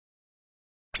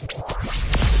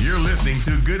listening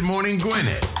to Good Morning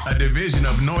Gwinnett, a division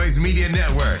of Noise Media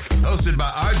Network, hosted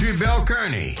by Audrey Bell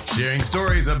Kearney, sharing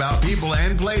stories about people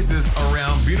and places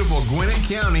around beautiful Gwinnett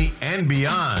County and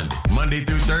beyond. Monday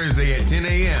through Thursday at 10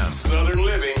 a.m. Southern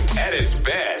living at its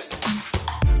best.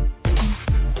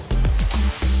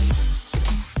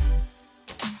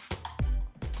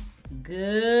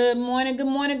 Good morning, good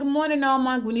morning, good morning, all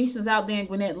my Gwinnetians out there in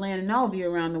Gwinnett land and all of you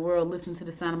around the world. Listen to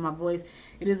the sound of my voice.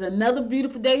 It is another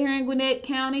beautiful day here in Gwinnett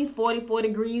County, 44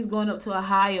 degrees, going up to a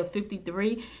high of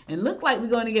 53. And look like we're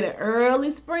going to get an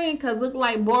early spring because look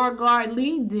like Beauregard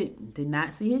Lee did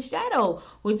not see his shadow,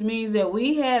 which means that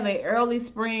we have an early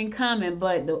spring coming.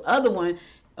 But the other one,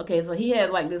 okay, so he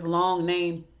had like this long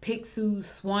name, Pixiu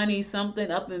Swanee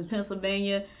something up in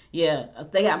Pennsylvania. Yeah,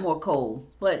 they got more cold.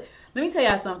 But let me tell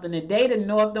y'all something. The day the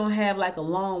North don't have like a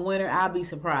long winter, I'll be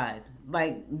surprised.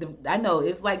 Like, I know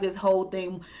it's like this whole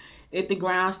thing. If the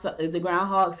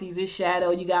groundhog sees his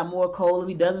shadow, you got more cold. If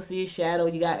he doesn't see his shadow,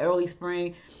 you got early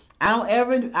spring. I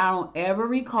don't ever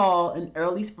recall an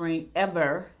early spring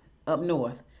ever up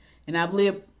north. And I've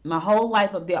lived my whole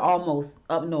life up there almost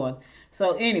up north.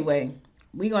 So anyway,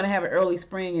 we're going to have an early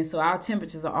spring, and so our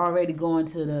temperatures are already going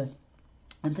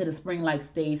into the spring-like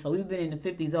stage. So we've been in the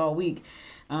 50s all week.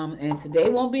 And today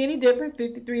won't be any different.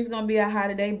 53 is going to be our high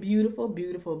today. Beautiful,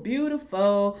 beautiful,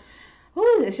 beautiful.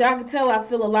 Whew, as y'all can tell, I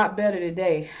feel a lot better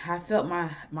today. I felt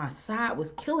my side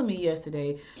was killing me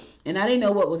yesterday, and I didn't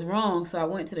know what was wrong. So I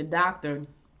went to the doctor,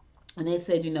 and they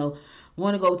said,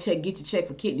 want to go get your check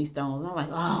for kidney stones. And I'm like,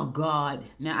 oh, God.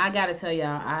 Now, I got to tell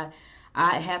y'all,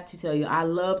 I have to tell you, I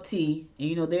love tea.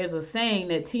 And, there's a saying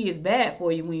that tea is bad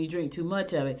for you when you drink too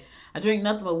much of it. I drink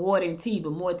nothing but water and tea,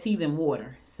 but more tea than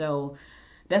water. So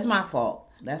that's my fault.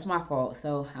 That's my fault.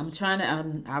 So I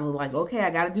was like, okay, I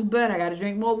got to do better. I got to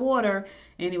drink more water.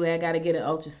 Anyway, I got to get an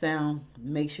ultrasound,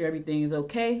 make sure everything is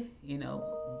okay,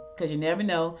 because you never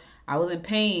know. I was in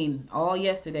pain all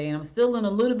yesterday, and I'm still in a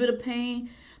little bit of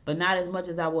pain, but not as much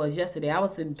as I was yesterday. I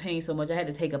was in pain so much I had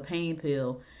to take a pain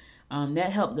pill.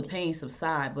 That helped the pain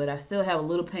subside, but I still have a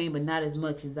little pain, but not as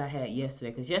much as I had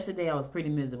yesterday, because yesterday I was pretty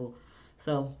miserable.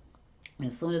 So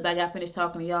as soon as I got finished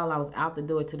talking to y'all, I was out the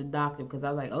door to the doctor, because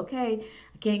I was like, okay,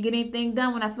 I can't get anything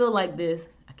done when I feel like this.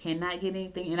 I cannot get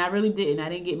anything, and I really didn't. I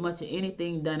didn't get much of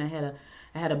anything done.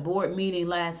 I had a board meeting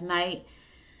last night,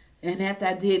 and after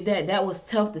I did that was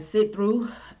tough to sit through,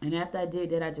 and after I did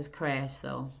that, I just crashed.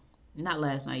 So not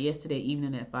last night, yesterday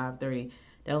evening at 5:30.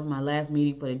 That was my last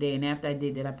meeting for the day, and after I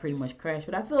did that, I pretty much crashed.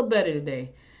 But I feel better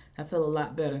today. I feel a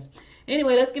lot better.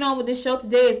 Anyway, let's get on with this show.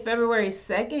 Today is February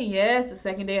 2nd. Yes, the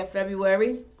second day of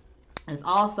February. It's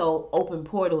also Open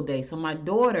Portal Day. So my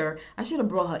daughter, I should have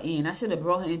brought her in. I should have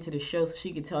brought her into the show so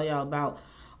she could tell y'all about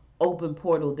Open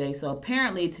Portal Day. So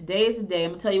apparently today is the day.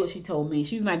 I'm going to tell you what she told me.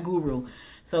 She's my guru.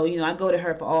 So, I go to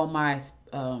her for all my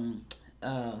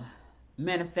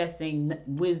manifesting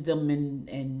wisdom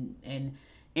and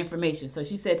information. So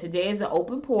she said today is an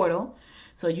open portal.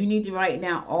 So you need to write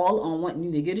down all on one. You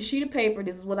need to get a sheet of paper.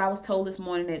 This is what I was told this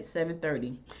morning at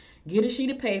 7:30. Get a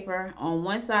sheet of paper. On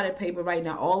one side of the paper, write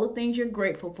down all the things you're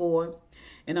grateful for.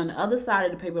 And on the other side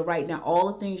of the paper, write down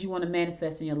all the things you want to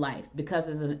manifest in your life, because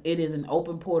it is an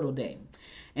open portal day.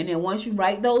 And then once you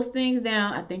write those things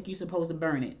down, I think you're supposed to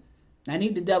burn it. I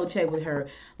need to double check with her.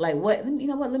 Like what? Let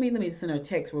me send her a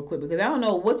text real quick, because I don't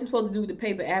know what you're supposed to do with the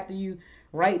paper after you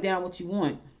write down what you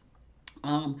want.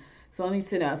 So let me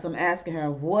sit down. So I'm asking her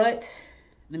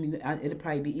it'll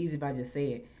probably be easy if I just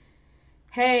say it.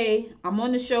 Hey, I'm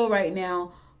on the show right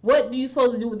now. What do you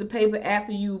supposed to do with the paper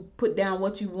after you put down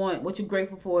what you want, what you're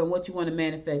grateful for, and what you want to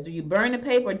manifest? Do you burn the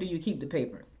paper or do you keep the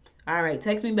paper? All right,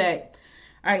 text me back.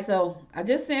 All right, so I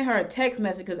just sent her a text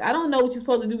message because I don't know what you're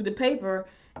supposed to do with the paper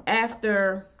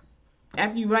after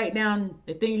you write down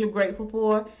the things you're grateful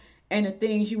for and the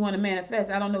things you want to manifest.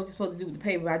 I don't know what you're supposed to do with the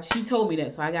paper. She told me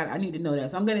that, so I need to know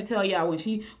that. So I'm going to tell y'all when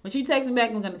she texts me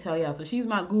back. I'm going to tell y'all. So she's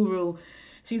my guru.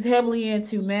 She's heavily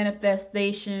into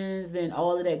manifestations and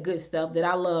all of that good stuff that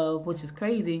I love, which is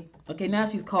crazy. Okay, now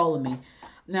she's calling me.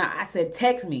 Now I said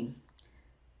text me.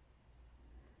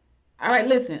 All right,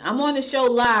 listen. I'm on the show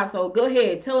live, so go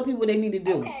ahead. Tell the people what they need to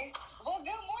do. Okay. Well,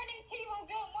 good morning, people.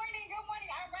 Good morning. Good morning.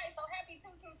 All right. So happy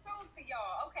 222 to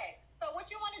y'all. Okay. So what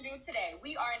you want to do today?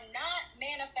 We are not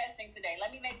manifesting today. Let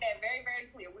me make that very, very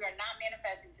clear. We are not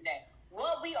manifesting today.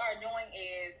 What we are doing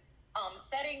is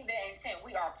setting the intent.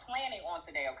 We are planning on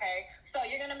today, okay? So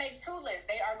you're going to make two lists.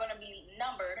 They are going to be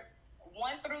numbered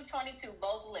 1 through 22,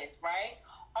 both lists, right?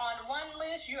 On one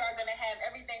list, you are going to have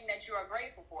everything that you are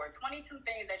grateful for, 22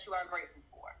 things that you are grateful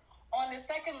for. On the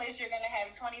second list, you're going to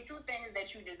have 22 things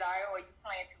that you desire or you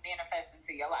plan to manifest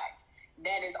into your life.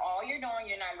 That is all you're doing.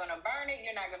 You're not going to burn it.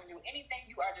 You're not going to do anything.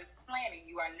 You are just planning.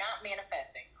 You are not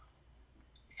manifesting.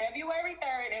 February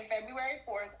 3rd and February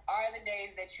 4th are the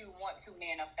days that you want to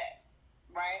manifest,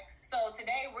 right? So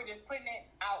today we're just putting it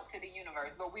out to the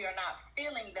universe, but we are not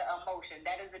feeling the emotion.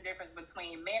 That is the difference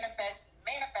between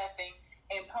manifesting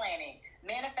and planning.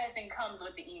 Manifesting comes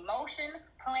with the emotion.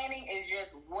 Planning is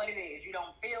just what it is. You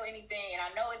don't feel anything, and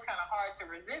I know it's kind of hard to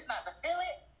resist not to feel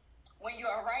it when you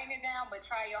are writing it down, but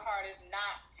try your hardest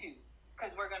not to,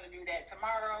 because we're going to do that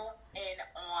tomorrow and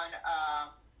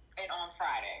on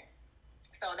Friday.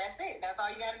 So that's it. That's all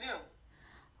you got to do.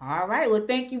 All right. Well,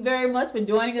 thank you very much for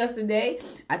joining us today.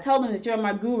 I told them that you're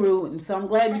my guru, and so I'm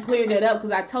glad you cleared that up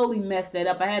because I totally messed that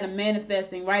up. I had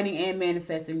a writing and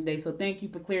manifesting day, so thank you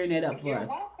for clearing that up for us. You're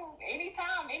welcome. Anytime.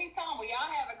 Well,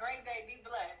 y'all have a great day. Be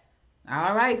blessed.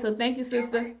 All right. So thank you,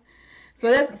 sister. So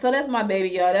that's my baby,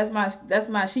 y'all. That's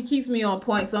my. She keeps me on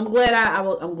point. So I'm glad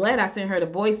I'm glad I sent her the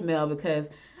voicemail because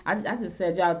I just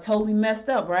said y'all totally messed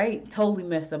up, right? Totally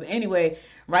messed up. Anyway,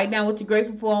 write down what you're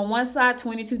grateful for on one side,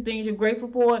 22 things you're grateful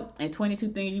for, and 22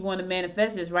 things you want to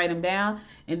manifest. Just write them down,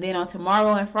 and then on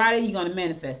tomorrow and Friday you're gonna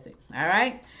manifest it. All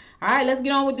right. All right, let's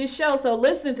get on with this show. So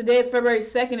listen, today is February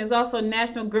 2nd. It's also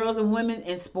National Girls and Women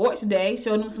in Sports Day.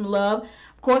 Show them some love.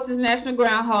 Of course, it's National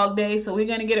Groundhog Day, so we're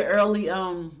gonna get an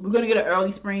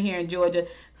early spring here in Georgia.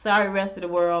 Sorry, rest of the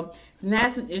world.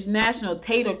 It's National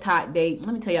Tater Tot Day.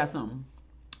 Let me tell y'all something.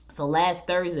 So last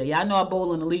Thursday, y'all know I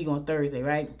bowl in the league on Thursday,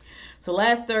 right? So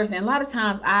last Thursday, and a lot of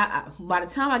times, by the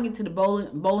time I get to the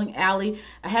bowling alley,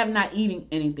 I have not eaten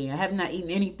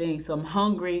anything. So I'm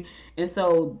hungry, and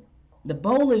so the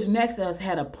bowlers next to us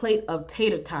had a plate of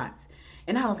tater tots.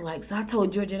 And I was like, so I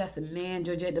told Georgette, I said, man,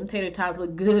 Georgette, them tater tots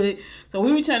look good. So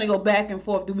we were trying to go back and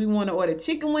forth. Do we want to order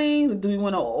chicken wings or do we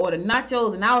want to order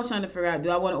nachos? And I was trying to figure out,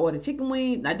 do I want to order chicken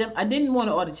wings? I didn't want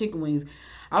to order chicken wings.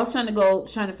 I was trying to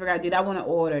figure out, did I want to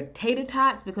order tater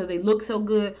tots because they look so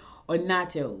good or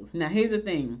nachos? Now, here's the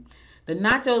thing. The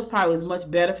nachos probably was much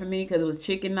better for me because it was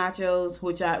chicken nachos,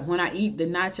 which when I eat the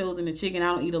nachos and the chicken, I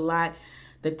don't eat a lot.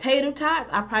 The tater tots,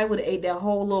 I probably would have ate that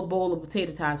whole little bowl of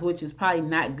potato tots, which is probably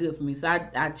not good for me. So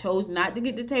I chose not to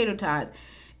get the tater tots.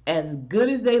 As good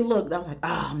as they looked, I was like,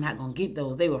 oh, I'm not going to get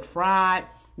those. They were fried.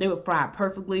 They were fried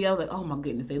perfectly. I was like, oh, my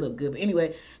goodness, they look good. But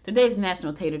anyway, today's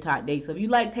National Tater Tot Day. So if you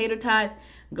like tater tots,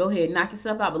 go ahead, knock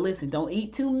yourself out. But listen, don't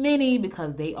eat too many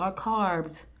because they are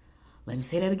carbs. Let me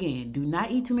say that again. Do not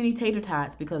eat too many tater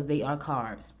tots because they are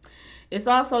carbs. It's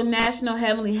also National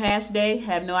Heavenly Hash Day.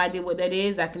 Have no idea what that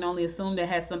is. I can only assume that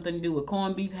has something to do with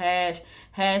corned beef hash,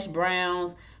 hash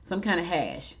browns, some kind of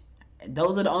hash.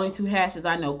 Those are the only two hashes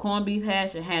I know, corned beef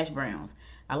hash and hash browns.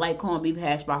 I like corned beef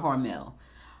hash by Hormel.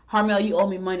 Hormel, you owe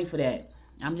me money for that.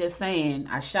 I'm just saying,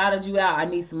 I shouted you out. I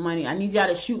need some money. I need y'all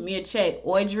to shoot me a check.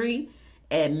 Audrey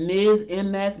at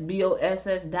MsBoss.net.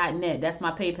 That's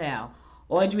my PayPal.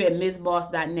 Audrey at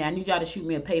MsBoss.net. I need y'all to shoot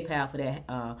me a PayPal for that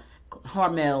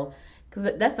Hormel.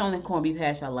 Because that's the only corned beef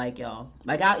hash I like, y'all.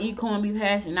 Like, I'll eat corned beef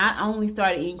hash, and I only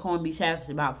started eating corned beef hash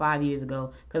about 5 years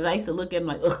ago. Because I used to look at them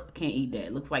like, ugh, I can't eat that.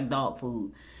 It looks like dog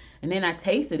food. And then I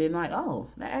tasted it, and I'm like, oh,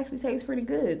 that actually tastes pretty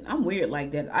good. I'm weird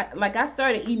like that. I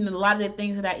started eating a lot of the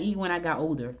things that I eat when I got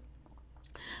older.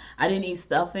 I didn't eat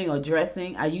stuffing or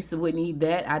dressing. I used to wouldn't eat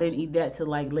that. I didn't eat that till,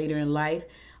 like, later in life.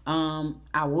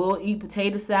 I will eat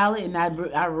potato salad, and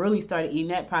I really started eating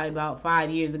that probably about 5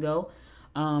 years ago.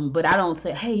 But I don't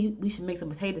say, hey, we should make some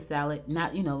potato salad.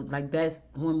 Not, like that's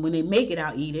when they make it,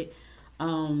 I'll eat it.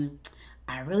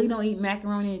 I really don't eat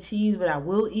macaroni and cheese, but I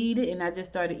will eat it. And I just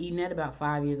started eating that about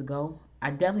 5 years ago.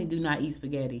 I definitely do not eat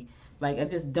spaghetti. Like, I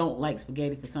just don't like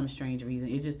spaghetti for some strange reason.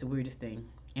 It's just the weirdest thing.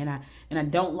 And I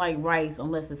don't like rice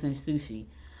unless it's in sushi.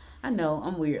 I know,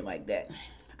 I'm weird like that.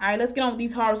 All right, let's get on with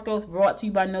these horoscopes brought to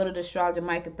you by noted astrologer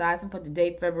Micah Thyssen for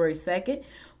today, February 2nd.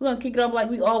 We're going to kick it off like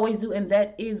we always do, and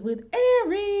that is with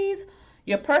Aries.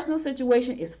 Your personal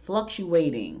situation is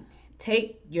fluctuating. Talk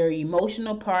to your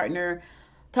emotional partner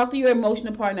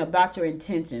about your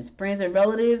intentions. Friends and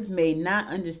relatives may not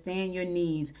understand your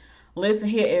needs. Listen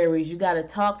here, Aries, you got to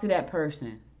talk to that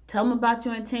person. Tell them about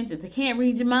your intentions. They can't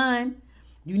read your mind.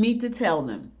 You need to tell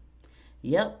them.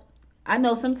 Yep. I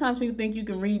know sometimes people think you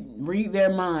can read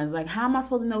their minds. Like, how am I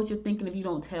supposed to know what you're thinking if you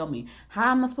don't tell me? How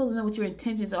am I supposed to know what your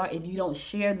intentions are if you don't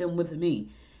share them with me?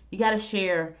 You gotta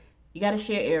share. You gotta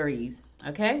share, Aries.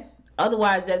 Okay?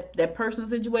 Otherwise, that personal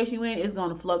situation you're in is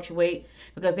gonna fluctuate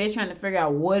because they're trying to figure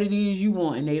out what it is you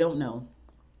want and they don't know.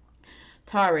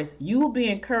 Taurus, you will be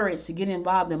encouraged to get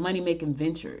involved in money-making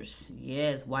ventures.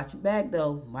 Yes, watch it back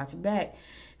though. Watch it back.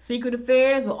 Secret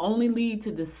affairs will only lead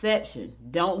to deception.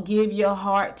 Don't give your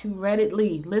heart too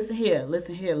readily. Listen here.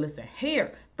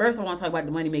 First, I want to talk about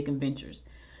the money-making ventures.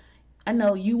 I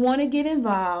know you want to get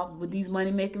involved with these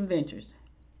money-making ventures.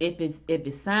 If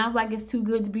it sounds like it's too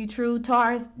good to be true,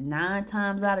 Taurus, 9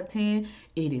 times out of 10,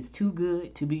 it is too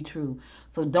good to be true.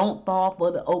 So don't fall for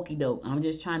the okie doke. I'm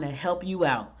just trying to help you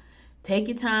out. Take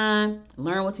your time,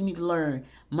 learn what you need to learn.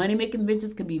 Money-making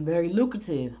ventures could be very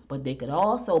lucrative, but they could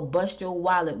also bust your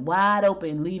wallet wide open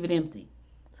and leave it empty.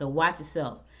 So watch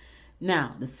yourself.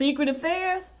 Now, the secret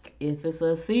affairs, if it's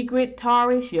a secret,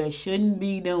 Taurus, you shouldn't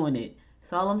be doing it.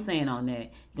 That's all I'm saying on that.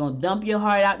 You're going to dump your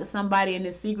heart out to somebody in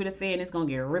this secret affair and it's going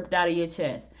to get ripped out of your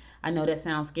chest. I know that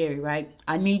sounds scary, right?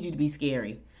 I need you to be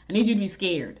scary. I need you to be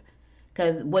scared.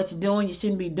 Because what you're doing, you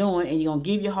shouldn't be doing, and you're going to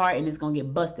give your heart and it's going to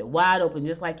get busted wide open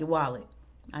just like your wallet.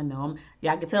 I know.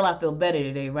 I can tell I feel better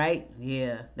today, right?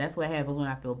 Yeah, that's what happens when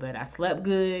I feel better. I slept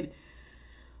good.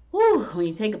 Whew, when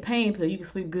you take a pain pill, you can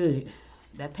sleep good.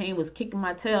 That pain was kicking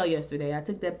my tail yesterday. I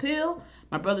took that pill.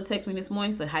 My brother texted me this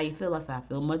morning, said, how you feel? I said, I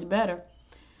feel much better.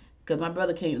 Because my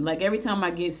brother came, like every time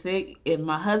I get sick, if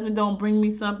my husband don't bring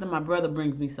me something, my brother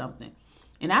brings me something.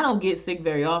 And I don't get sick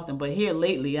very often, but here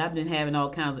lately, I've been having all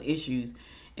kinds of issues.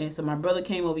 And so my brother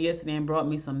came over yesterday and brought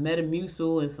me some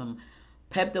Metamucil and some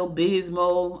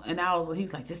Pepto-Bismol. And he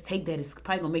was like, just take that. It's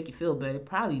probably going to make you feel better. It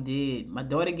probably did. My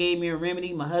daughter gave me a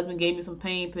remedy. My husband gave me some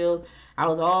pain pills. I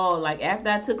was all like, after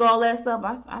I took all that stuff,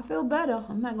 I feel better.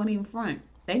 I'm not going to even front.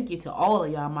 Thank you to all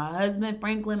of y'all. My husband,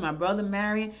 Franklin, my brother,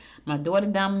 Marion, my daughter,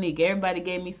 Dominique. Everybody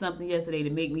gave me something yesterday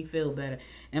to make me feel better.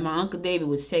 And my Uncle David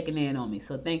was checking in on me.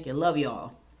 So thank you. Love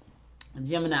y'all.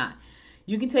 Gemini,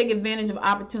 you can take advantage of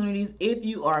opportunities if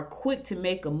you are quick to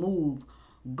make a move.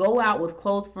 Go out with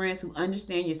close friends who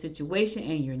understand your situation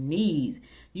and your needs.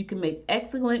 You can make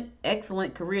excellent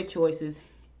career choices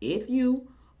if you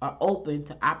are open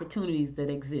to opportunities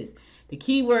that exist. The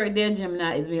key word there,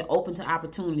 Gemini, is being open to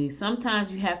opportunities.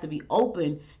 Sometimes you have to be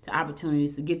open to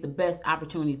opportunities to get the best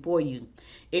opportunity for you.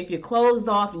 If you're closed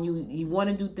off and you want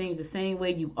to do things the same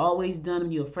way you've always done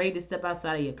them, you're afraid to step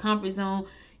outside of your comfort zone,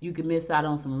 you can miss out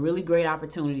on some really great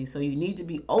opportunities. So you need to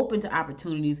be open to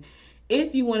opportunities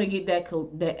if you want to get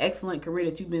that excellent career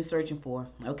that you've been searching for.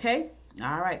 Okay?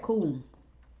 All right, cool.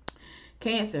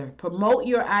 Cancer, promote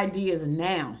your ideas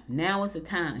now. Now is the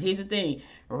time. Here's the thing.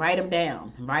 Write them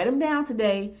down. Write them down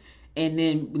today and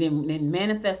then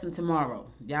manifest them tomorrow.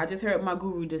 Y'all just heard my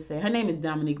guru just say. Her name is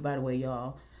Dominique, by the way,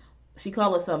 y'all. She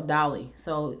calls herself Dolly.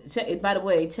 So, by the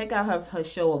way, check out her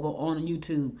show over on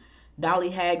YouTube. Dolly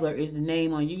Hagler is the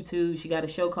name on YouTube. She got a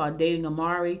show called Dating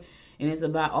Amari, and it's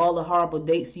about all the horrible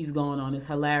dates she's going on. It's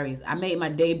hilarious. I made my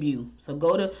debut. So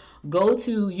go to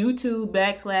YouTube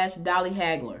 /Dolly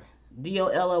Hagler.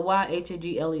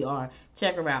 DOLLYHAGLER.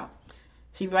 Check her out.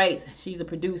 She writes. She's a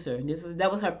producer. That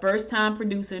was her first time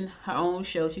producing her own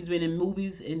show. She's been in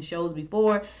movies and shows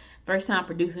before. First time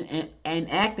producing and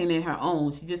acting in her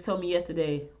own. She just told me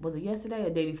yesterday. Was it yesterday or the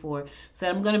day before?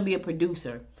 Said I'm gonna be a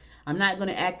producer. I'm not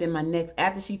gonna act in my next.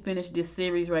 After she finished this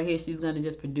series right here, she's gonna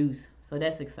just produce. So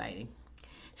that's exciting.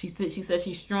 She says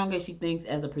she's stronger. She thinks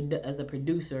as a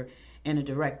producer and a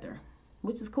director,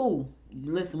 which is cool.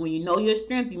 Listen, when you know your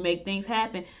strength, you make things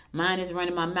happen. Mine is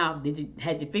running my mouth.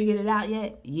 Had you figured it out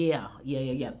yet? Yeah.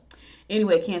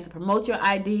 Anyway, Cancer, promote your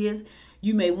ideas.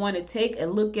 You may want to take a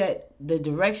look at the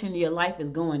direction your life is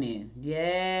going in.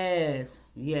 Yes.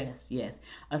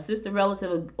 Assist a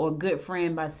relative or good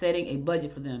friend by setting a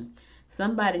budget for them.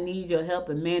 Somebody needs your help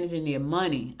in managing their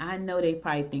money. I know they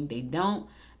probably think they don't.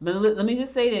 But let me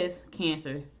just say this,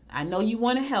 Cancer. I know you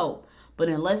want to help. But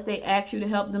unless they ask you to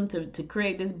help them to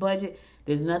create this budget,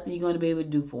 there's nothing you're going to be able to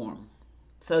do for them.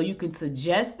 So you can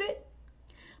suggest it,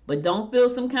 but don't feel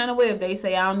some kind of way if they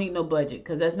say, I don't need no budget.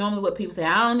 Because that's normally what people say,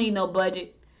 I don't need no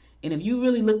budget. And if you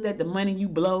really looked at the money you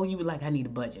blow, you would like, I need a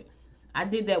budget. I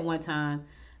did that one time.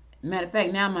 Matter of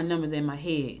fact, now my numbers are in my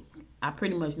head. I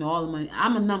pretty much know all the money.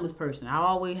 I'm a numbers person. I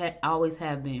always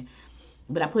have been.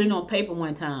 But I put it on paper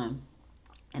one time.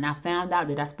 And I found out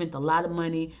that I spent a lot of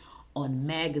money on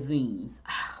magazines.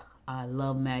 I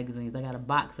love magazines. I got a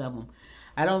box of them.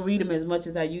 I don't read them as much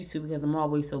as I used to because I'm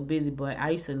always so busy, but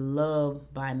I used to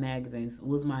love buying magazines. It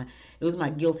was my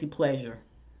guilty pleasure.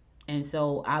 And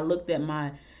so I looked at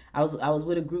I was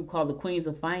with a group called the Queens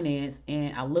of Finance,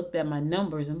 and I looked at my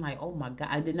numbers and I'm like, oh my God,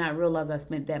 I did not realize I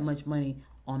spent that much money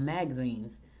on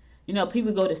magazines. You know,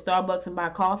 people go to Starbucks and buy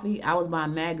coffee. I was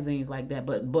buying magazines like that,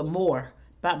 but more.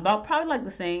 About probably like the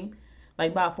same,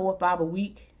 like about 4 or 5 a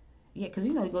week. Yeah, because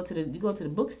you go to the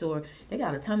bookstore, they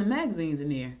got a ton of magazines in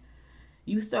there.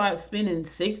 You start spending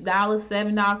 $6,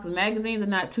 $7, because magazines are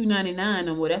not $2.99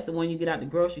 no more. That's the one you get out the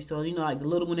grocery store. You know, like the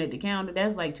little one at the counter,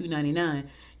 that's like $2.99.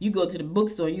 You go to the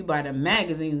bookstore, you buy the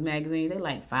magazines. They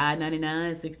like $5.99,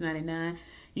 $6.99.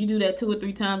 You do that 2 or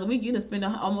 3 times a week, you're going to spend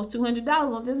almost $200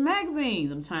 on just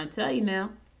magazines. I'm trying to tell you now.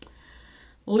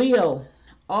 Leo,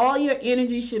 all your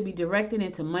energy should be directed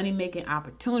into money-making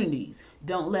opportunities.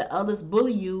 Don't let others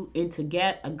bully you into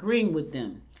agreeing with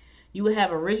them. You will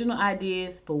have original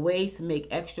ideas for ways to make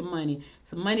extra money.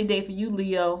 It's a money day for you,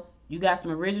 Leo. You got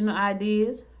some original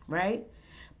ideas, right?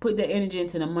 Put that energy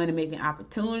into the money-making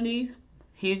opportunities.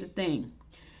 Here's the thing.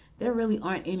 There really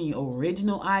aren't any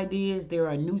original ideas. There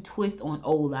are new twists on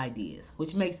old ideas,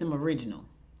 which makes them original.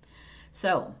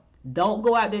 So don't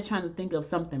go out there trying to think of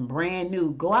something brand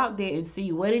new. Go out there and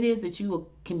see what it is that you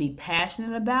can be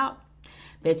passionate about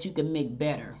that you can make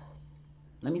better.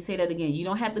 Let me say that again. You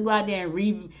don't have to go out there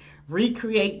and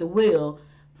recreate the wheel.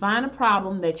 Find a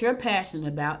problem that you're passionate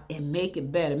about and make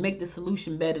it better. Make the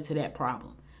solution better to that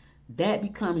problem. That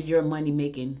becomes your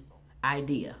money-making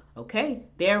idea, okay?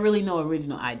 There are really no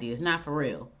original ideas, not for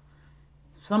real.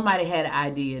 Somebody had an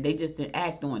idea. They just didn't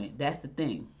act on it. That's the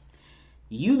thing.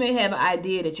 You may have an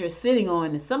idea that you're sitting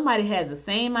on, and somebody has the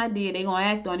same idea. They're going to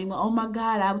act on it. Oh, my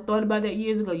God, I thought about that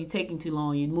years ago. You're taking too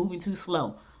long. You're moving too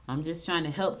slow. I'm just trying to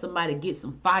help somebody get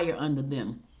some fire under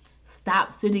them.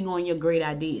 Stop sitting on your great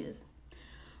ideas.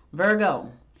 Virgo,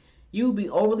 you will be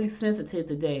overly sensitive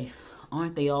today.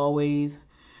 Aren't they always?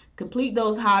 Complete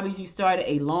those hobbies you started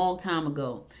a long time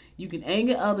ago. You can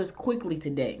anger others quickly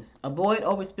today. Avoid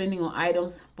overspending on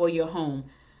items for your home.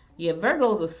 Yeah,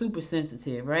 Virgos are super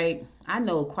sensitive, right? I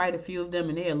know quite a few of them,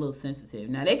 and they're a little sensitive.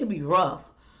 Now, they can be rough,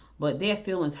 but their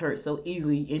feelings hurt so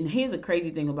easily. And here's a crazy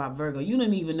thing about Virgo. You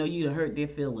don't even know you hurt their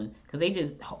feelings because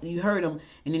you hurt them,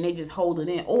 and then they just hold it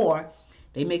in. Or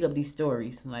they make up these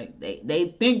stories. Like,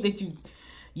 they think that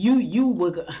you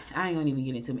would. I ain't gonna even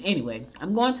get into them. Anyway,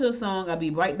 I'm going to a song. I'll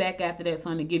be right back after that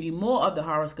song to give you more of the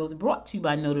horoscopes brought to you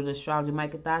by Noted Astrologer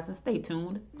Micah Thyssen. Stay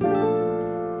tuned.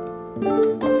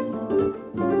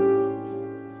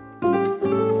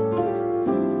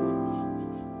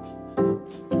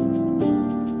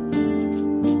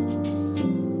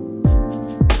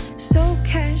 So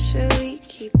casually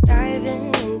keep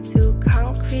diving into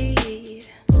concrete.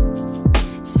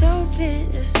 So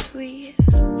bittersweet.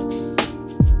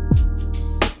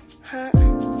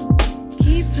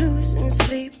 Keep losing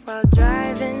sleep while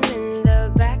driving in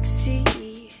the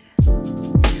backseat.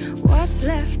 What's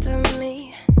left of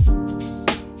me?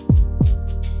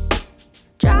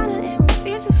 Drowning in what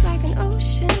feels just like an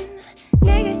ocean.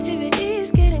 Negativity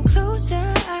is getting closer.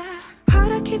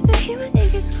 Hard to keep the heat when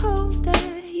it gets colder.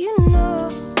 You know,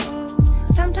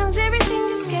 sometimes everything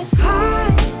just gets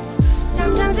hard.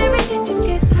 Sometimes everything just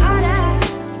gets harder.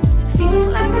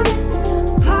 Feeling like I'm missing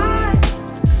some parts.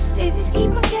 Days just keep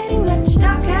on getting much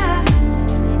darker.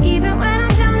 Even when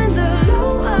I'm down in the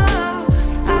lower,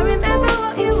 I remember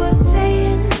what you were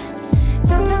saying.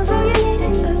 Sometimes all you need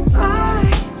is a spark.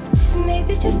 And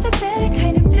maybe just a better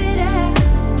kind of bitter.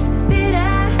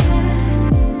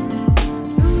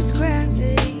 Lose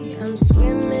gravity, I'm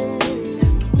swimming in the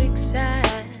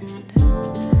quicksand.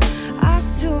 Up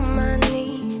to my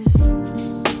knees.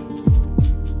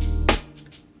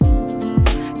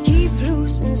 Keep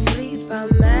losing sleep, I'm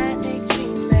manic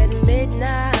dream at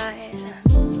midnight.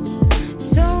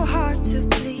 So hard to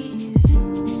please.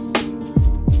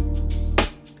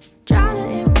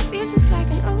 Drowning in what feels just like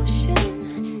an ocean.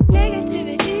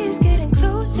 Negativity is getting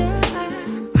closer.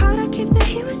 Hard to keep the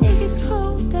heat when it gets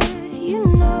colder. You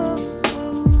know,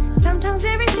 sometimes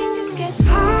everything just gets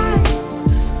hard.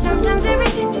 Sometimes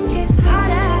everything just gets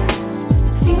harder.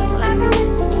 Feeling like I'm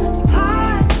missing some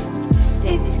parts.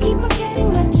 Days just keep on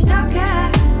getting much darker.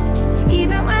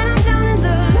 Even when I'm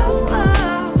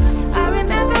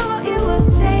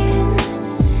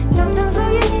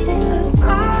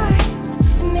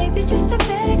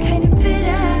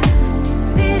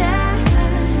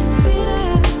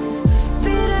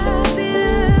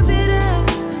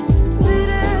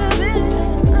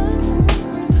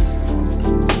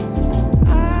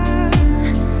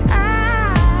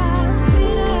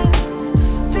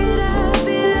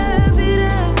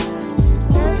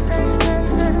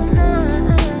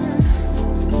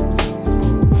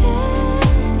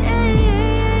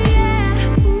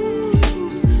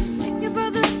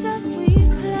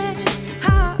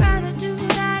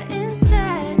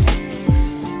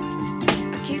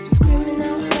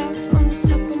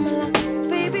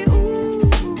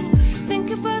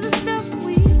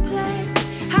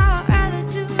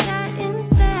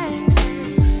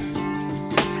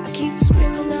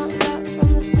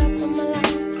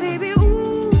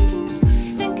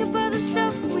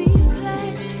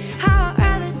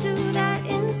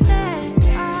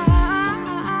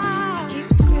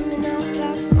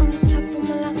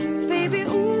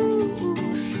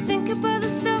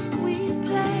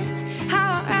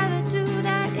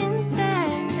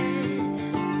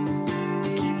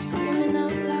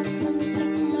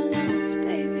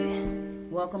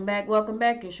Welcome back, welcome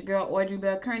back. It's your girl Audrey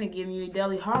Bell Kearney giving you the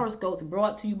daily horoscopes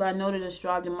brought to you by noted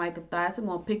astrologer Micah Thies. I'm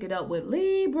going to pick it up with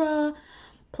Libra.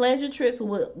 Pleasure trips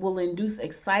will induce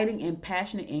exciting and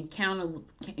passionate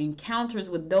encounters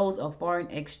with those of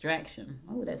foreign extraction.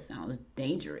 Oh, that sounds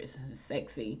dangerous and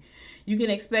sexy. You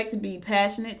can expect to be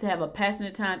passionate, to have a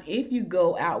passionate time if you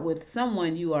go out with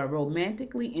someone you are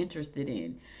romantically interested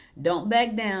in. Don't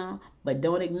back down, but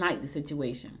don't ignite the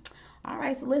situation. All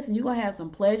right, so listen, you're going to have some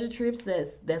pleasure trips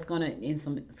that's going to end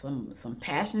some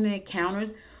passionate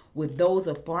encounters with those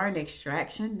of foreign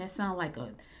extraction. That sounds like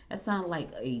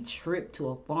a trip to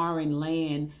a foreign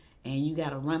land, and you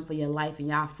got to run for your life, and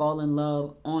y'all fall in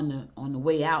love on the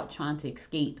way out trying to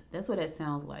escape. That's what that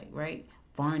sounds like, right?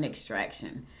 Foreign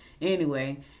extraction.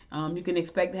 Anyway, you can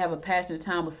expect to have a passionate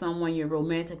time with someone you're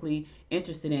romantically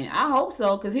interested in. I hope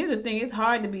so, because here's the thing: it's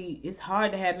hard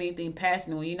to have anything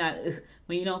passionate when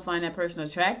you don't find that person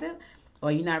attractive,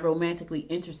 or you're not romantically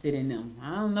interested in them.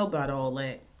 I don't know about all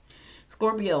that.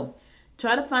 Scorpio,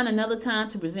 try to find another time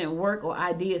to present work or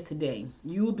ideas today.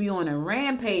 You will be on a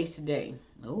rampage today.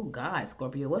 Oh God,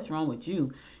 Scorpio, what's wrong with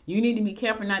you? You need to be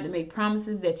careful not to make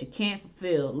promises that you can't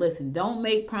fulfill. Listen, don't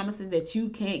make promises that you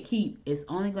can't keep. It's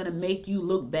only going to make you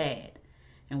look bad.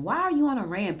 And why are you on a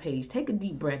rampage? Take a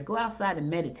deep breath. Go outside and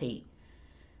meditate.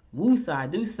 Woosah,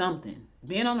 do something.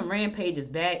 Being on a rampage is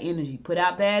bad energy. Put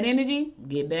out bad energy,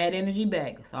 get bad energy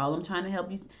back. That's all I'm trying to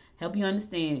help you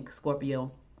understand,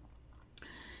 Scorpio.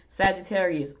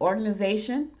 Sagittarius,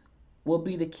 organization will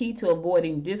be the key to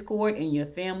avoiding discord in your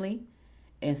family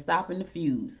and stopping the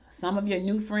fuse. Some of your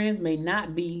new friends may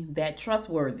not be that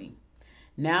trustworthy.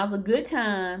 Now's a good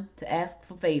time to ask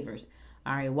for favors.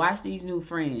 All right, watch these new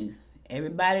friends.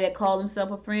 Everybody that call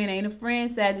themselves a friend ain't a friend,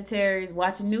 Sagittarius.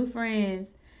 Watch your new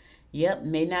friends. Yep,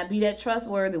 may not be that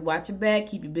trustworthy. Watch your back.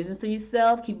 Keep your business to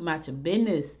yourself. Keep them out your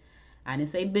business. I didn't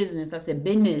say business. I said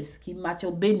business. Keep them out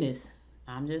your business.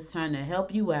 I'm just trying to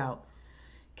help you out.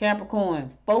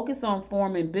 Capricorn, focus on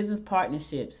forming business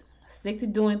partnerships. Stick to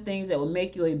doing things that will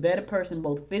make you a better person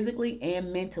both physically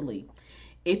and mentally.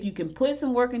 If you can put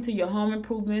some work into your home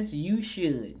improvements, you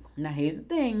should. Now here's the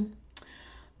thing.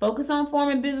 Focus on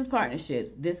forming business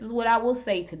partnerships. This is what I will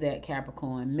say to that,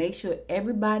 Capricorn. Make sure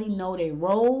everybody know their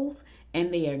roles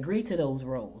and they agree to those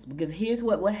roles. Because here's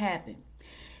what will happen.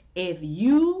 If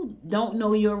you don't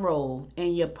know your role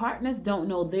and your partners don't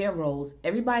know their roles,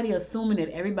 everybody assuming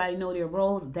that everybody know their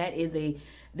roles, that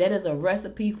is a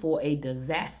recipe for a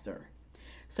disaster.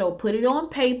 So put it on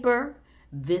paper.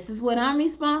 This is what I'm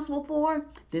responsible for.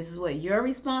 This is what you're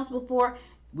responsible for.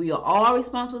 We are all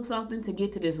responsible for something to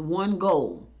get to this one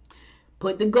goal.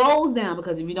 Put the goals down,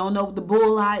 because if you don't know what the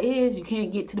bullseye is, you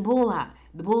can't get to the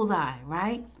bullseye,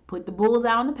 right? Put the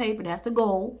bullseye on the paper. That's the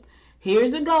goal.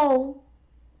 Here's the goal.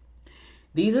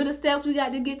 These are the steps we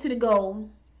got to get to the goal.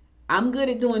 I'm good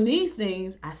at doing these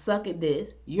things. I suck at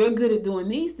this. You're good at doing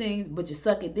these things, but you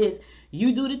suck at this.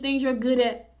 You do the things you're good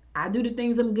at. I do the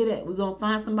things I'm good at. We're going to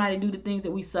find somebody to do the things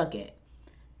that we suck at.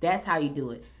 That's how you do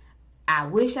it. I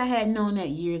wish I had known that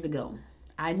years ago.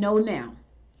 I know now.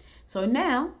 So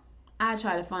now I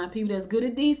try to find people that's good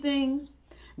at these things,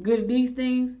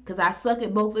 because I suck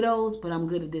at both of those, but I'm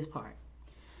good at this part.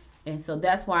 And so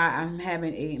that's why I'm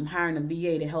hiring a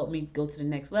VA to help me go to the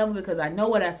next level, because I know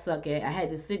what I suck at. I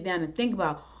had to sit down and think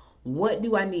about, what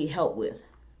do I need help with?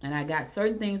 And I got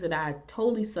certain things that I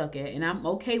totally suck at, and I'm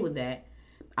okay with that.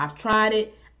 I've tried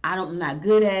it. I'm not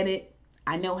good at it.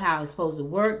 I know how it's supposed to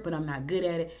work, but I'm not good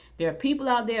at it. There are people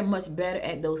out there much better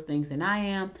at those things than I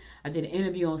am. I did an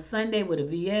interview on Sunday with a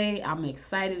VA. I'm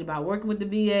excited about working with the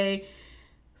VA.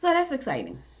 So that's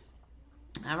exciting.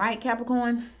 All right,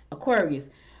 Capricorn. Aquarius.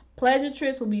 Pleasure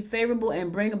trips will be favorable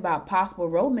and bring about possible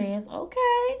romance.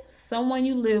 Okay. Someone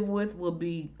you live with will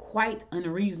be quite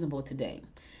unreasonable today.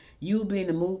 You will be in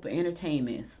the mood for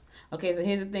entertainment. Okay, so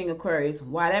here's the thing, Aquarius.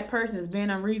 While that person is being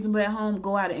unreasonable at home,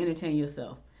 go out and entertain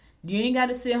yourself. You ain't got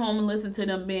to sit home and listen to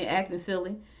them acting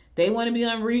silly. They want to be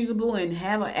unreasonable and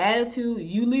have an attitude.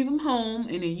 You leave them home,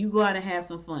 and then you go out and have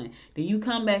some fun. Then you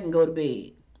come back and go to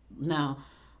bed. Now,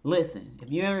 listen, if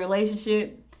you're in a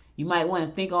relationship, you might want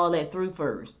to think all that through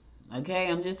first.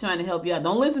 Okay, I'm just trying to help you out.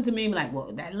 Don't listen to me and be like,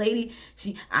 well, that lady,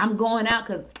 I'm going out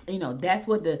because, that's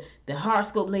what the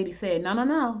horoscope lady said.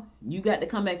 No. You got to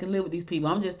come back and live with these people.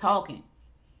 I'm just talking.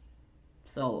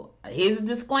 So here's a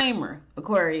disclaimer,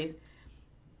 Aquarius.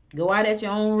 Go out at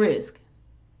your own risk.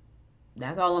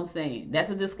 That's all I'm saying. That's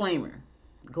a disclaimer.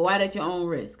 Go out at your own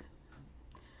risk.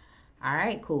 All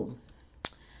right, cool.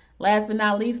 Last but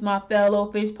not least, my fellow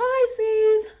fish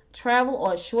Pisces. Travel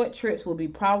or short trips will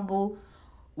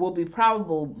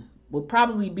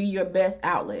probably be your best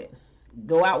outlet.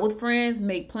 Go out with friends,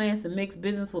 make plans to mix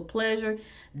business with pleasure.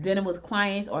 Dinner with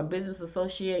clients or business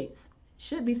associates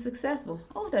should be successful.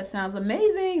 Oh, that sounds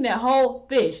amazing. That whole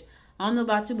fish. I don't know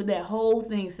about you, but that whole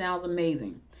thing sounds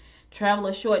amazing. Travel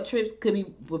or short trips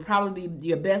would probably be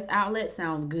your best outlet.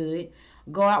 Sounds good.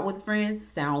 Go out with friends.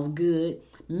 Sounds good.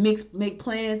 Make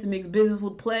plans to mix business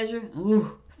with pleasure.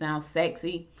 Ooh, sounds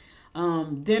sexy.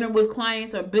 Dinner with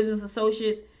clients or business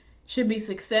associates should be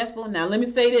successful. Now, let me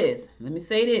say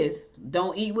this.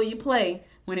 Don't eat where you play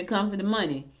when it comes to the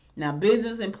money. Now,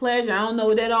 business and pleasure, I don't know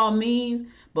what that all means,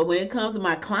 but when it comes to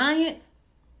my clients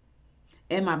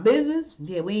and my business,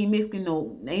 yeah, we ain't mixing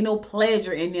ain't no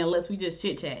pleasure in there unless we just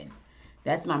chit-chatting.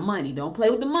 That's my money. Don't play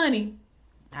with the money.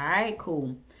 All right,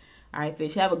 cool. All right,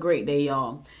 fish. Have a great day,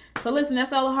 y'all. So listen,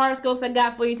 that's all the horoscopes I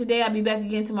got for you today. I'll be back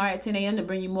again tomorrow at 10 a.m. to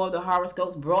bring you more of the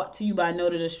horoscopes brought to you by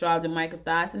noted astrologer Micah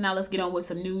Thies. And now let's get on with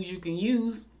some news you can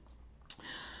use.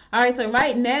 All right, so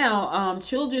right now,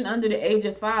 children under the age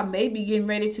of 5 may be getting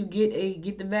ready to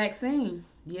get the vaccine.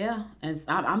 Yeah, and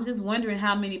I'm just wondering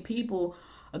how many people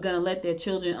are going to let their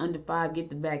children under 5 get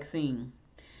the vaccine.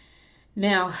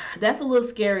 Now, that's a little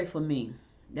scary for me.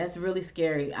 That's really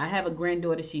scary. I have a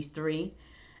granddaughter. She's 3.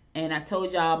 And I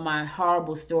told y'all my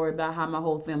horrible story about how my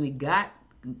whole family got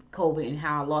COVID and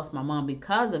how I lost my mom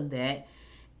because of that.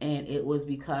 And it was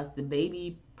because the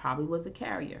baby probably was a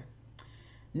carrier.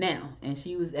 Now, and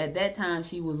she was, at that time,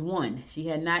 she was 1. She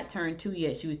had not turned 2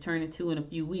 yet. She was turning 2 in a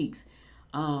few weeks.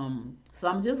 So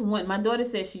I'm just one. My daughter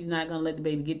says she's not going to let the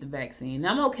baby get the vaccine. And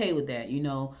I'm okay with that, you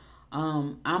know.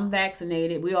 I'm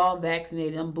vaccinated. We're all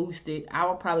vaccinated. I'm boosted. I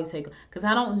will probably take, because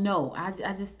I don't know. I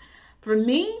just, for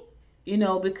me, you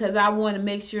know, because I want to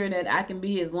make sure that I can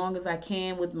be as long as I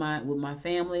can with my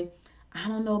family. I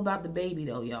don't know about the baby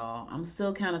though, y'all. I'm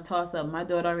still kind of tossed up. My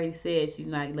daughter already said she's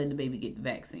not letting the baby get the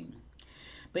vaccine.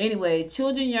 But anyway,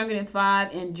 children younger than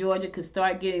 5 in Georgia could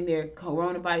start getting their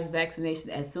coronavirus vaccination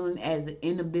as soon as the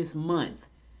end of this month.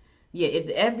 Yeah, if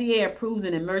the FDA approves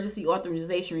an emergency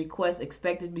authorization request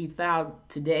expected to be filed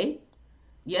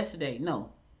yesterday.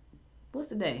 What's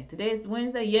the day? Today is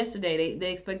Wednesday. Yesterday,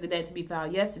 they expected that to be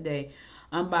filed yesterday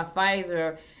by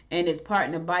Pfizer and its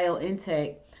partner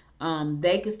BioNTech.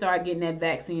 They could start getting that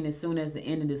vaccine as soon as the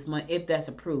end of this month if that's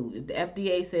approved. If the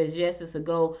FDA says yes, it's a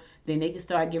go, then they can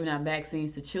start giving out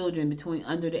vaccines to children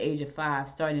under the age of 5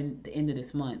 starting the end of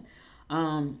this month.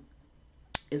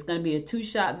 It's going to be a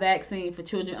 2-shot vaccine for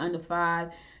children under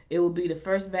 5. It will be the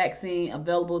first vaccine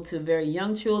available to very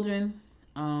young children.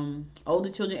 Older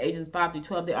children ages 5 to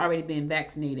 12, they're already being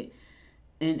vaccinated.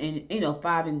 And you know,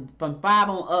 from 5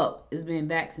 on up is being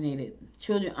vaccinated.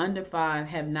 Children under 5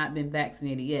 have not been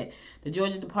vaccinated yet. The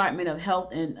Georgia Department of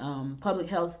Health and Public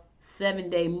Health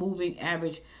 7-day moving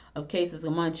average of cases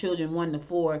among children 1 to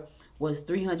 4 was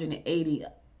 380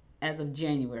 as of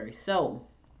January. So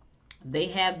they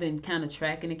have been kind of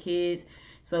tracking the kids.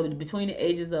 So between the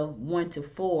ages of 1 to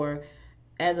 4,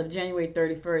 as of January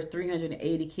 31st,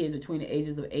 380 kids between the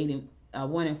ages of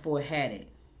 1 and 4 had it.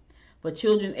 For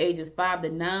children ages 5 to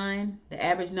 9, the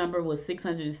average number was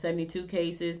 672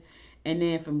 cases. And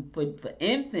then for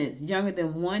infants younger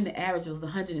than 1, the average was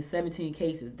 117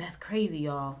 cases. That's crazy,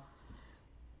 y'all.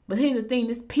 But here's the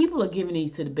thing, people are giving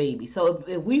these to the baby. So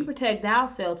if we protect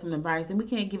ourselves from the virus, then we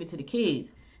can't give it to the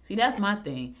kids. See, that's my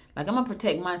thing. Like, I'm going to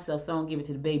protect myself so I don't give it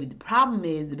to the baby. The problem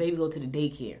is the baby go to the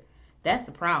daycare. That's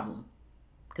the problem.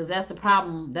 Because that's the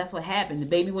problem. That's what happened. The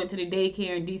baby went to the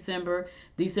daycare in December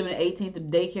the 18th. The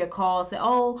daycare called, said,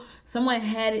 oh, someone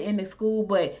had it in the school,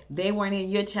 but they weren't in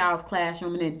your child's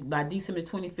classroom. And then by December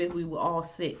 25th, we were all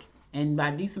sick. And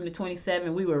by December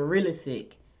 27th, we were really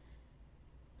sick.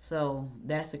 So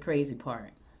that's the crazy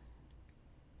part.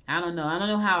 I don't know. I don't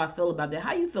know how I feel about that.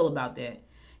 How you feel about that?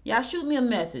 Y'all shoot me a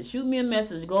message.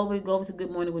 Go over to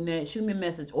Good Morning Gwinnett. Shoot me a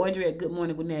message. Audrey at Good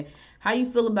Morning Gwinnett. How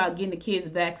you feel about getting the kids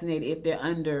vaccinated if they're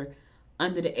under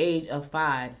the age of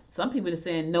 5? Some people are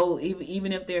saying no,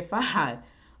 even if they're 5.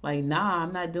 Like, nah,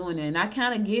 I'm not doing that. And I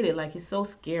kind of get it. Like, it's so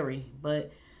scary.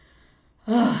 But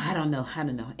I don't know.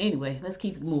 Anyway, let's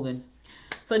keep moving.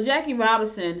 So Jackie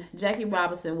Robinson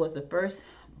was the first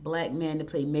black man to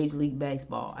play Major League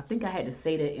Baseball. I think I had to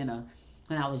say that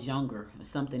when I was younger or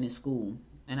something in school.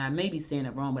 And I may be saying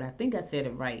it wrong, but I think I said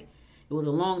it right. It was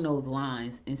along those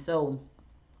lines. And so,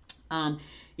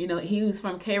 you know, he was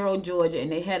from Cairo, Georgia, and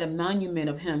they had a monument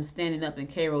of him standing up in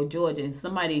Cairo, Georgia. And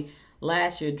somebody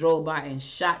last year drove by and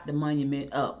shot the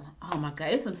monument up. Oh, my God.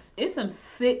 It's some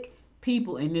sick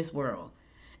people in this world.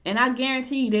 And I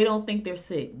guarantee you they don't think they're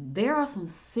sick. There are some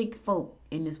sick folk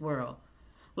in this world.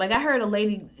 Like, I heard a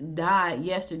lady died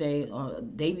yesterday or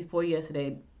day before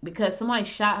yesterday because somebody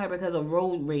shot her because of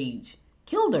road rage.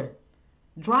 Killed her.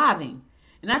 driving.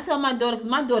 And I tell my daughter, because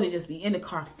my daughter just be in the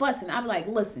car fussing. I'm like,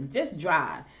 listen, just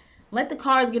drive. Let the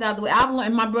cars get out of the way. I've learned,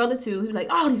 and my brother too, he's like,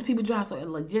 oh, these people drive so,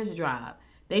 look, just drive.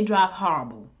 They drive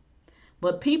horrible.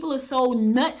 But people are so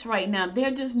nuts right now.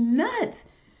 They're just nuts.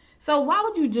 So why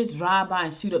would you just drive by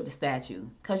and shoot up the statue?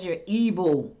 Because you're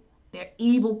evil. They're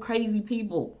evil, crazy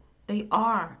people. They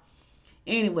are.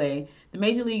 Anyway, the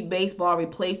Major League Baseball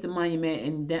replaced the monument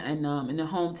in the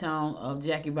hometown of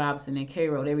Jackie Robinson in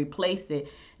Cairo. They replaced it,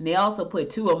 and they also put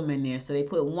two of them in there. So they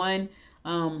put one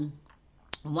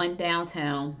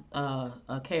downtown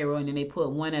Cairo, and then they put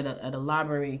one at a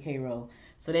library in Cairo.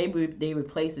 So they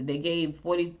replaced it. They gave a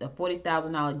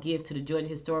 $40,000 gift to the Georgia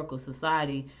Historical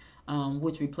Society,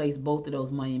 which replaced both of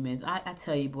those monuments. I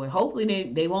tell you, boy,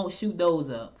 hopefully they won't shoot those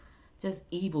up. Just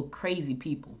evil, crazy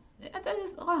people.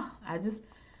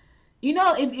 You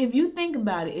know, if you think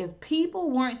about it, if people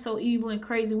weren't so evil and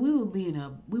crazy, we would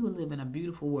live in a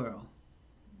beautiful world.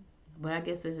 But I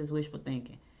guess that's just wishful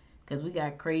thinking, because we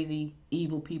got crazy,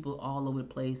 evil people all over the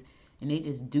place, and they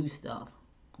just do stuff.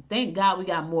 Thank God we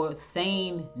got more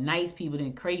sane, nice people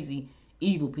than crazy,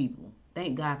 evil people.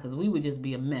 Thank God, because we would just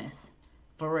be a mess,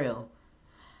 for real.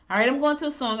 All right, I'm going to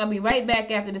a song. I'll be right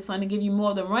back after this song to give you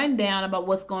more of the rundown about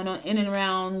what's going on in and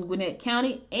around Gwinnett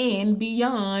County and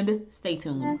beyond. Stay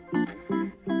tuned.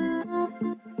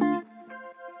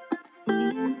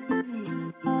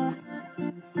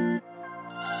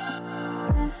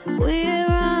 We're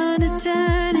on a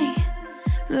journey,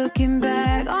 looking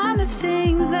back on the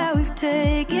things that we've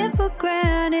taken for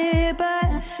granted,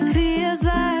 but feels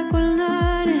like we're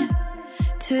learning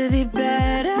to be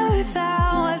better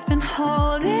without what's been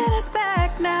holding us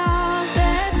back now.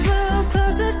 Let's move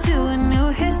closer to a new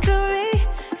history,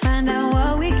 find out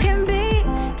what we can be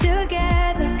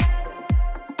together.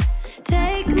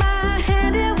 Take my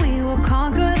hand and we will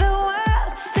conquer the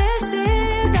world. This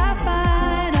is our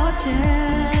final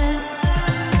chance.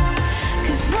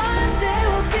 'Cause one day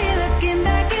we'll be looking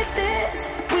back at this.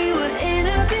 We were in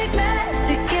a big mess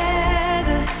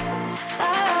together.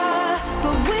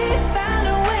 But we found a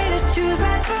way to choose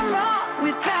right from wrong.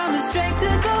 We found the strength to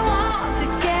go on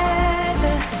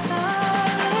together.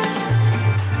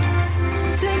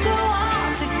 To go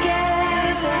on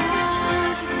together.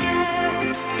 Yeah.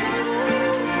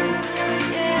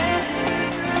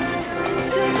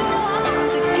 To go on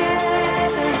together. To go on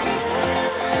together.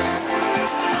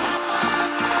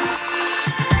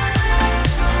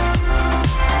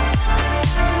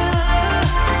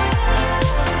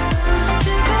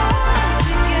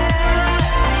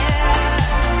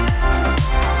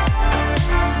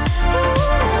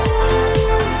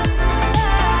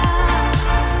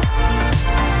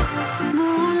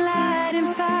 Moonlight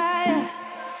and fire,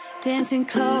 dancing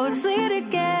closely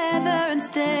together and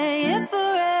staying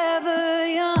forever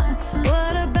young.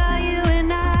 What about you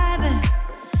and I then?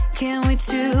 Can we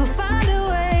two find a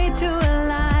way to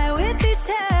align with each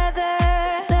other?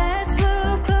 Let's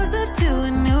move closer to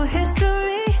a new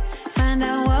history, find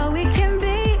out what we can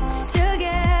be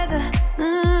together.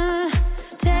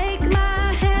 Take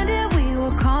my hand and we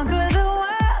will conquer the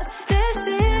world. This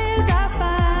is our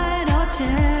final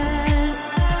chance.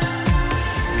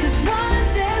 'Cause one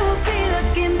day we'll be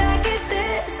looking back at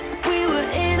this. We were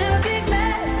in a big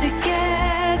mess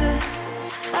together.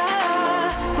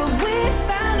 But we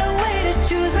found a way to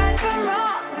choose right from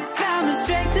wrong. We found the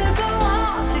strength to go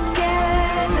on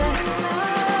together.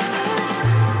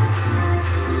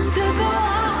 To go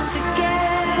on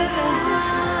together.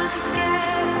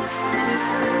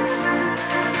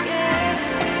 Yeah.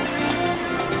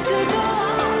 To go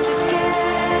on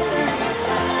together.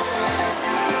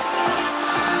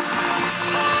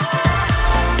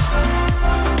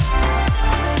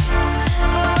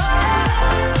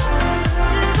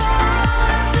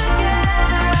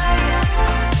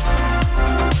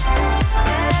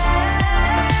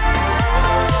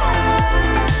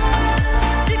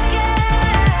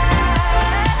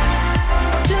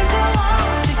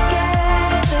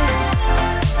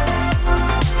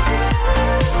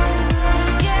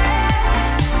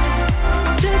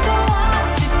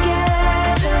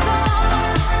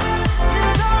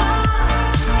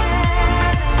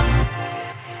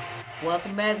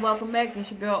 Welcome back.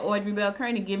 It's your girl Audrey Bell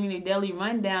Kearney giving you a daily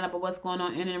rundown about what's going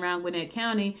on in and around Gwinnett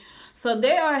County. So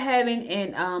they are having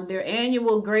their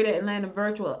annual Greater Atlanta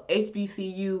Virtual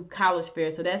HBCU College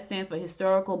Fair. So that stands for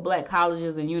Historical Black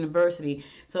Colleges and University.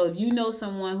 So if you know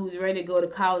someone who's ready to go to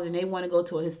college and they want to go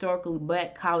to a historically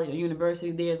black college or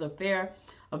university, there's a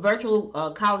virtual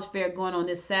college fair going on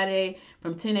this Saturday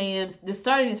from 10 a.m. This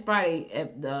starting this Friday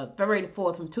at February the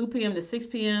 4th from 2 p.m. to 6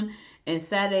 p.m. and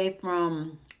Saturday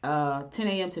from 10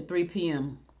 a.m. to 3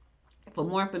 p.m. For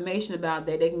more information about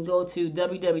that, they can go to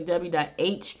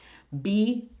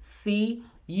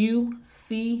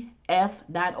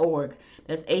www.hbcucf.org.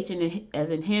 That's H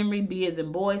as in Henry, B as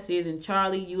in boy, C as in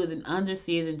Charlie, U as in under,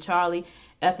 C as in Charlie,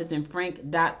 F as in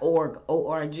Frank.org,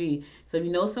 O-R-G. So if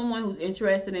you know someone who's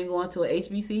interested in going to a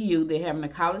HBCU, they're having a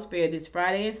college fair this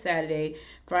Friday and Saturday.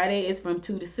 Friday is from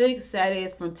 2 to 6, Saturday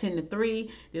is from 10 to 3.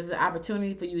 This is an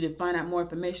opportunity for you to find out more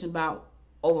information about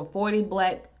over 40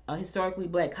 historically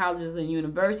black colleges and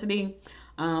university,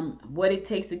 what it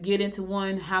takes to get into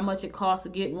one, how much it costs to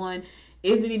get one.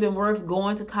 Is it even worth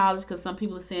going to college? Because some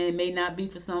people are saying it may not be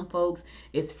for some folks.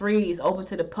 It's free. It's open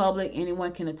to the public.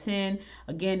 Anyone can attend.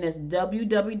 Again, that's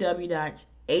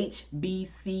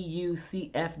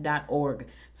www.hbcucf.org.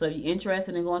 So if you're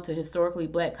interested in going to historically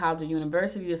black college or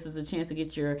university, this is a chance to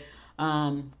get your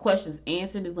questions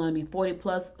answered. There's going to be 40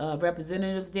 plus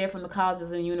representatives there from the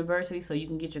colleges and universities, so you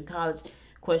can get your college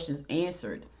questions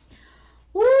answered.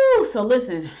 Woo! So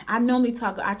listen,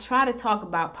 I try to talk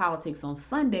about politics on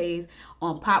Sundays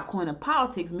on Popcorn and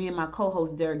Politics, me and my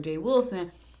co-host Derek J.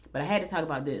 Wilson, but I had to talk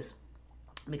about this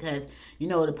because,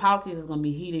 the politics is going to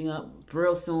be heating up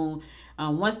real soon.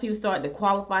 Once people start to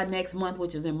qualify next month,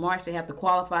 which is in March, they have to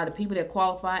qualify. The people that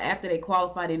qualify, after they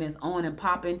qualify, then it's on and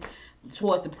popping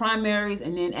towards the primaries,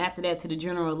 and then after that to the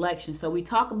general election. So we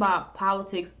talk about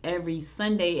politics every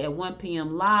Sunday at 1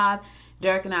 p.m. live.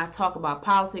 Derek and I talk about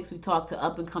politics. We talk to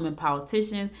up-and-coming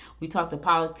politicians. We talk to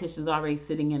politicians already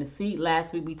sitting in a seat.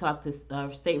 Last week, we talked to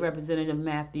State Representative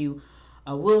Matthew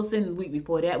Wilson. The week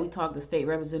before that, we talked to State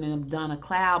Representative Donna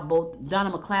McLeod.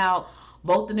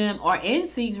 Both of them are in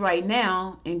seats right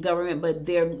now in government, but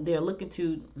they're looking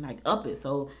to up it.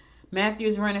 So Matthew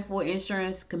is running for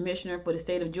insurance commissioner for the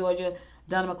state of Georgia.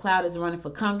 Donna McLeod is running for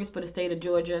Congress for the state of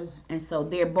Georgia. And so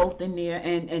they're both in there.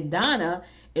 And Donna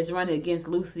is running against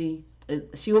Lucy.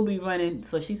 She will be running.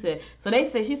 So she said,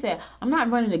 I'm not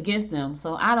running against them.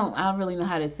 So I don't really know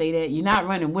how to say that. You're not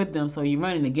running with them, so you're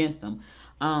running against them.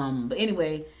 But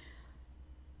anyway,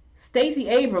 Stacey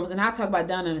Abrams, and I'll talk about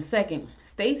Donna in a second.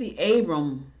 Stacey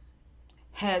Abrams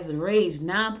has raised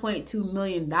 $9.2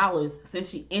 million since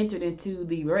she entered into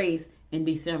the race in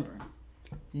December.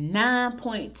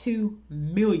 $9.2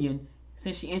 million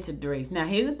since she entered the race. Now,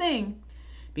 here's the thing.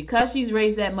 Because she's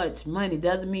raised that much money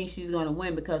doesn't mean she's going to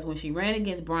win, because when she ran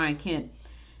against Brian Kemp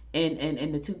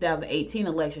in the 2018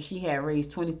 election, she had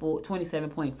raised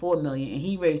 $27.4 million, and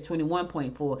he raised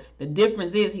 $21.4. The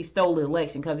difference is he stole the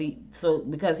election because he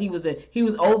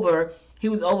was over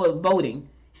voting.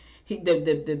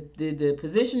 The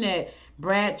position that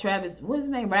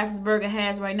Raffensperger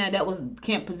has right now, that was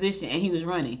Kemp's position, and he was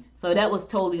running. So that was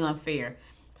totally unfair.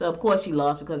 So of course she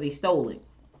lost because he stole it.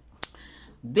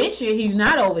 This year, he's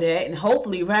not over that, and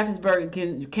hopefully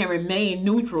Raffensperger can remain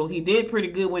neutral. He did pretty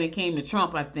good when it came to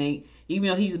Trump, I think, even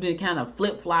though he's been kind of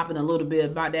flip-flopping a little bit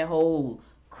about that whole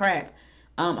crap.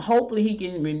 Hopefully he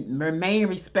can remain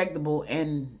respectable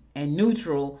and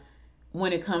neutral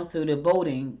when it comes to the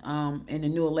voting in the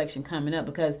new election coming up,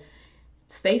 because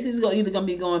Stacey's either going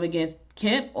to be going against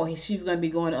Kemp or she's going to be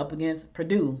going up against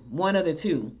Perdue, one of the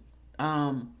two.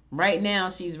 Right now,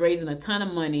 she's raising a ton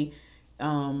of money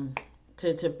for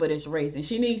this race, and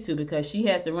she needs to, because she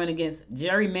has to run against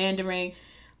gerrymandering,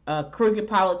 crooked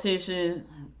politician.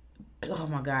 Oh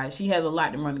my God, she has a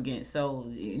lot to run against. So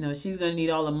she's gonna need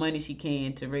all the money she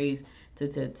can to raise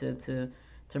to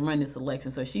run this election.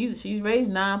 So she's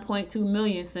raised $9.2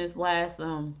 million since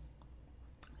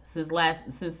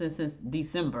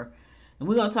December, and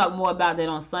we're gonna talk more about that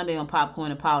on Sunday on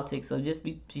Popcorn and Politics. So just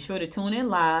be sure to tune in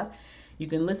live. You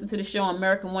can listen to the show on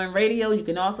American One Radio. You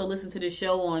can also listen to the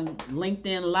show on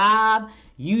LinkedIn Live,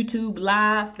 YouTube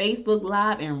Live, Facebook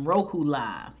Live, and Roku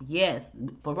Live. Yes,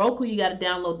 for Roku, you got to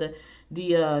download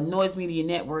the Noise Media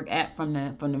Network app from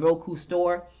the Roku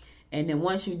store. And then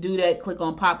once you do that, click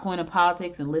on Popcorn and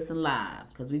Politics and listen live,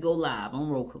 because we go live on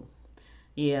Roku.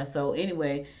 Yeah. So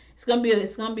anyway, it's gonna be a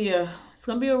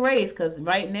race, because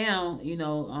right now,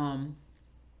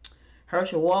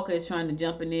 Herschel Walker is trying to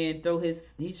jump in there and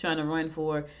he's trying to run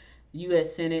for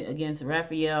U.S. Senate against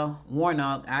Raphael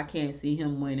Warnock. I can't see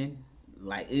him winning.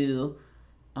 But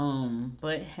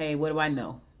hey, what do I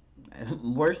know?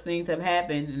 Worse things have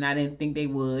happened, and I didn't think they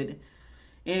would.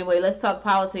 Anyway, let's talk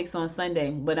politics on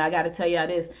Sunday. But I got to tell y'all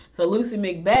this. So Lucy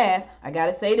McBath, I got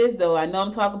to say this, though. I know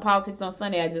I'm talking politics on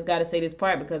Sunday. I just got to say this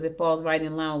part because it falls right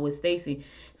in line with Stacey.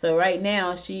 So right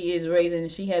now, she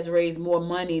has raised more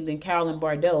money than Carolyn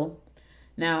Bordeaux.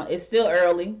 Now, it's still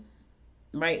early,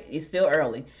 right? It's still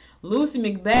early. Lucy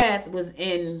McBath was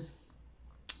in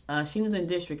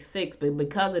District 6, but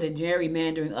because of the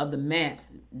gerrymandering of the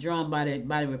maps drawn by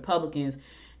the Republicans,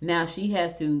 Now she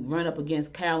has to run up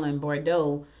against Carolyn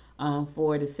Bordeaux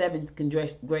for the 7th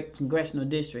congressional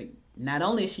district. Not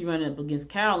only is she running up against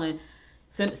Carolyn,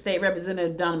 State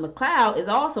Representative Donna McLeod is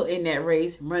also in that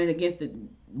race, running against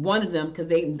one of them, because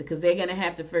they're gonna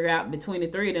have to figure out, between the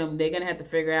three of them, they're gonna have to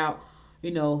figure out,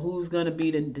 who's gonna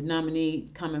be the nominee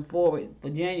coming forward for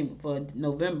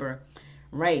November.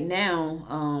 Right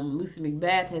now, Lucy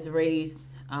McBath has raised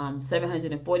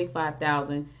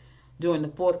 $745,000 during the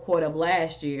fourth quarter of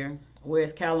last year,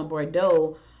 whereas Carolyn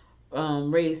Bordeaux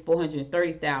raised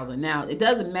 $430,000. Now, it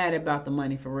doesn't matter about the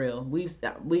money for real. We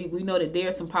know that there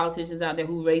are some politicians out there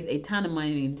who raised a ton of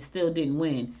money and still didn't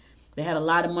win. They had a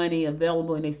lot of money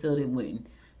available and they still didn't win.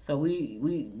 So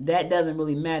we that doesn't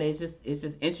really matter. It's just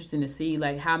interesting to see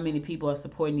like how many people are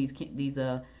supporting these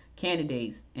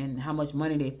candidates and how much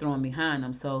money they're throwing behind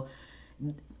them. So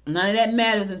none of that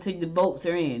matters until the votes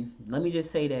are in. Let me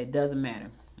just say that it doesn't matter.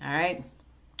 All right.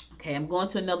 Okay, I'm going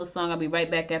to another song. I'll be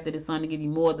right back after this song to give you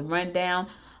more of the rundown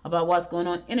about what's going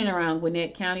on in and around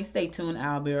Gwinnett County. Stay tuned.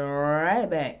 I'll be right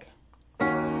back.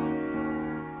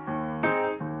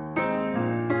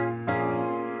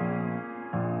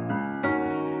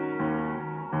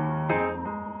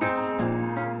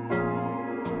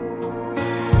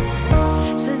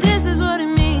 So this is what it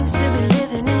means to be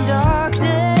living in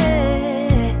darkness.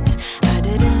 I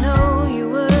didn't know you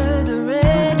were the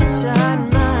red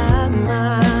inside my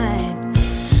mind.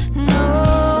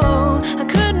 No, I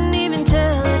couldn't even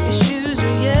tell if your shoes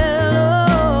were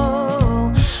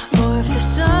yellow or if the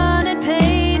sun had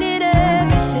painted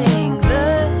everything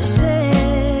the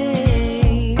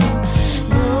same.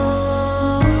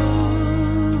 No,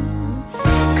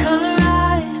 color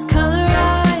eyes,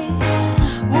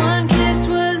 one kiss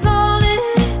was all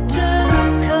it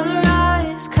took. Color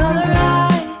eyes,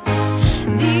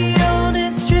 the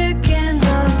oldest trick in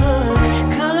the book.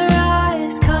 Color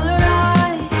eyes,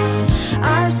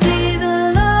 I see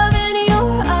the love in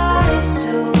your eyes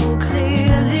so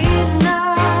clearly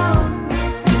now.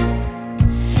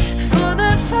 For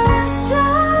the first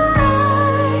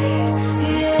time,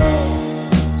 yeah.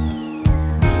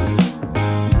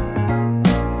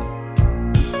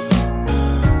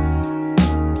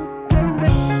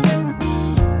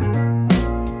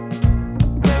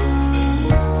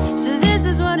 So this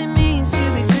is what it means to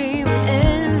be green with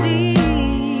envy.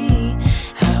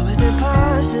 How is it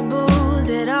possible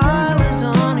that I was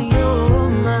on your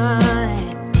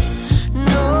mind?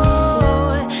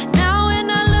 No, now when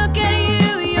I look at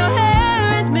you, your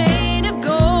hair is made of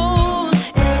gold,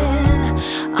 and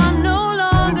I'm no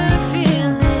longer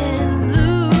feeling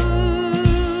blue.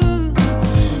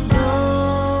 No,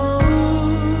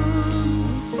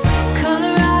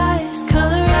 color eyes,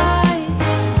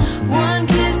 one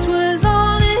kiss was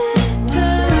all it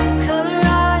took. Color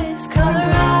eyes,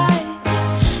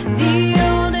 the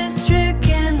oldest trick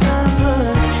in the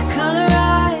book. Color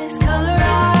eyes,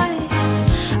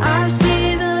 I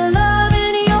see the love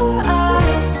in your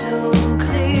eyes so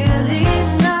clearly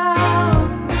now.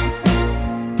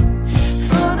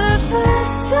 For the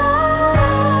first time,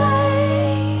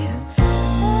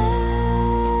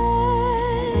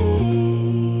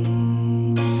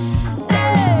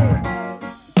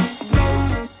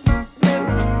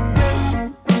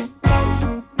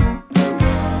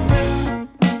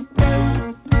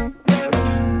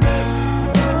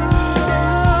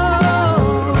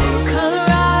 color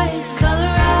eyes,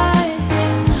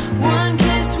 one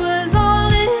kiss was all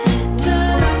it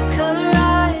took. Color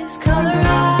eyes,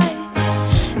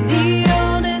 the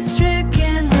oldest trick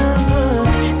in the book.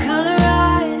 Color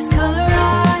eyes,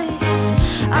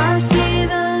 I see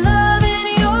the love in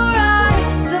your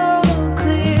eyes so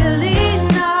clearly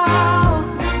now.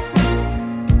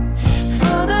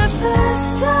 For the first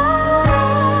time.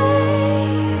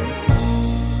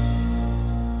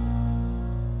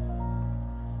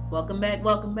 Welcome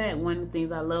back. One of the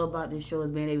things I love about this show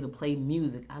is being able to play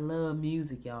music. I love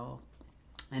music, y'all.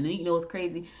 And you know what's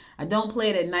crazy? I don't play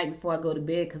it at night before I go to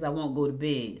bed because I won't go to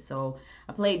bed. So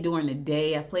I play it during the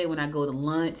day. I play it when I go to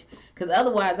lunch, because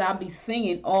otherwise I'll be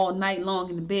singing all night long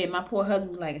in the bed. My poor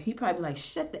husband, he probably like,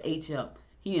 shut the H up.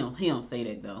 He don't say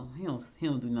that though. He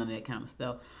don't do none of that kind of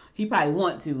stuff. He probably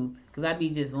want to, because I be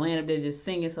just laying up there just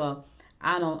singing. So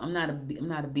I'm not a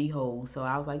beehole. So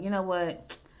I was like, you know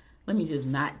what? Let me just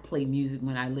not play music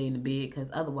when I lay in the bed, because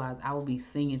otherwise I will be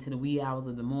singing to the wee hours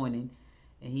of the morning.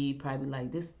 And he probably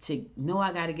like, this chick,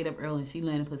 I got to get up early and she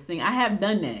laying up singing. I have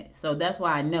done that. So that's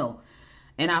why I know.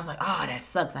 And I was like, oh, that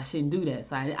sucks. I shouldn't do that.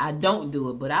 So I don't do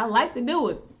it. But I like to do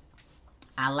it.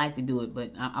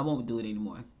 But I won't do it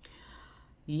anymore.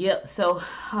 Yep. So,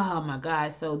 oh my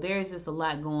God. So there's just a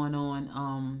lot going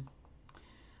on.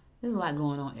 There's a lot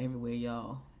going on everywhere,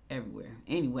 y'all. everywhere.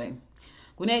 Anyway,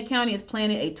 Gwinnett County is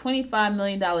planning a $25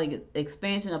 million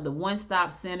expansion of the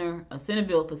one-stop center,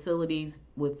 Centerville facilities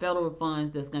with federal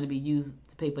funds that's going to be used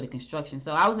to pay for the construction.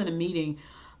 So I was in a meeting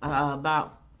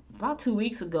about 2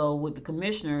 weeks ago with the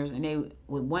commissioners, and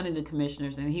with one of the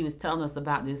commissioners, and he was telling us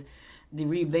about the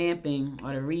revamping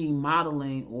or the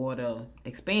remodeling or the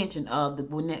expansion of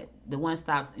the one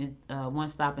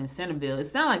stop in Centerville. It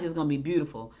sounds like it's going to be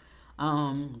beautiful.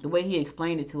 The way he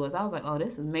explained it to us, I was like, oh,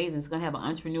 this is amazing. It's going to have an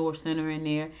entrepreneur center in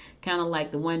there, kind of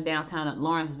like the one downtown at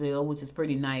Lawrenceville, which is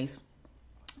pretty nice.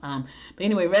 But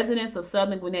anyway, residents of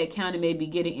Southern Gwinnett County may be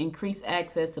getting increased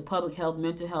access to public health,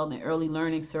 mental health, and early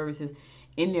learning services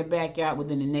in their backyard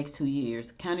within the next 2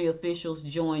 years. County officials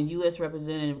joined U.S.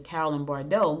 Representative Carolyn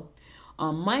Bordeaux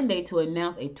on Monday to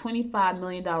announce a $25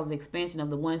 million expansion of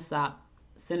the one-stop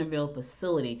Centerville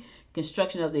facility.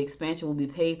 Construction of the expansion will be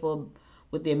paid for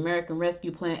with the American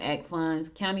Rescue Plan Act funds.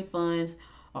 County funds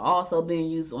are also being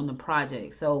used on the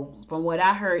project. So from what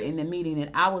I heard in the meeting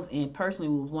that I was in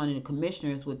personally with one of the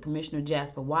commissioners, with Commissioner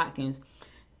Jasper Watkins,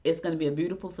 it's going to be a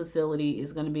beautiful facility.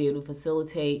 It's going to be able to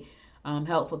facilitate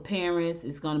help for parents.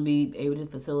 It's going to be able to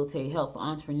facilitate help for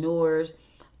entrepreneurs.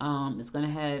 It's going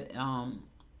to have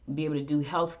be able to do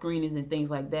health screenings and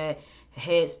things like that,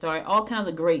 Head Start, all kinds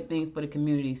of great things for the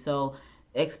community. So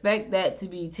expect that to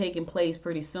be taking place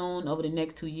pretty soon over the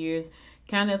next 2 years.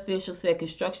 County officials said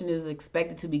construction is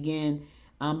expected to begin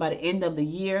by the end of the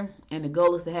year, and the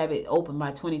goal is to have it open by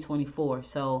 2024.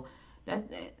 So that's,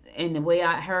 and the way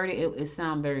I heard it, it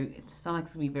sounds like it's going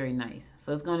to be very nice.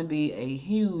 So it's going to be a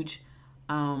huge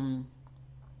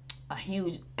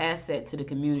asset to the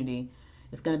community.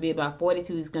 It's going to be about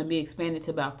 42. It's going to be expanded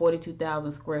to about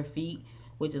 42,000 square feet,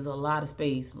 which is a lot of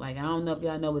space. Like, I don't know if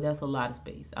y'all know, but that's a lot of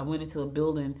space. I went into a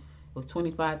building, it was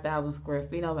 25,000 square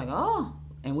feet. I was like, oh,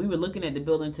 and we were looking at the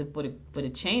building for the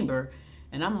chamber,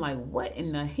 and I'm like, what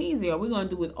in the heezy are we going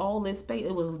to do with all this space?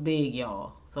 It was big,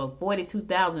 y'all. So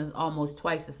 42,000 is almost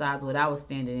twice the size of what I was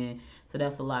standing in. So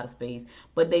that's a lot of space.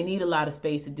 But they need a lot of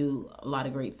space to do a lot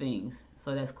of great things.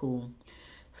 So that's cool.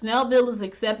 Snellville is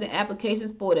accepting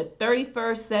applications for the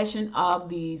 31st session of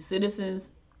the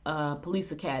Citizens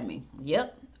Police Academy.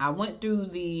 Yep, I went through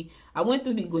the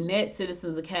Gwinnett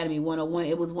Citizens Academy 101.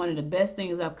 It was one of the best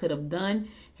things I could have done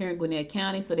here in Gwinnett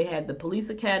County. So they had the police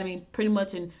academy pretty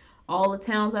much in all the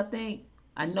towns. I think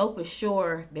I know for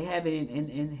sure they have it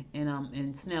in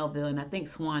Snellville, and I think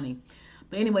Swanee.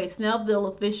 But anyway,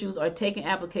 Snellville officials are taking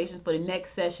applications for the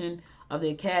next session of the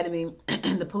academy.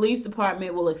 The police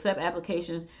department will accept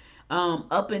applications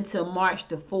up until March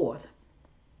the 4th.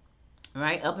 All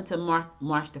right, up until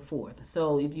March the 4th.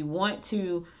 So if you want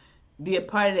to be a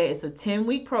part of that, it's a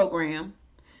 10-week program.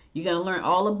 You're going to learn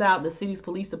all about the city's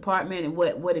police department and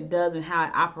what it does and how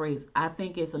it operates. I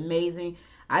think it's amazing.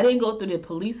 I didn't go through the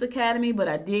police academy, but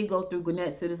I did go through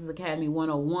Gwinnett Citizens Academy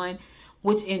 101,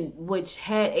 which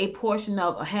had a portion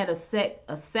of a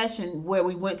session where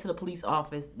we went to the police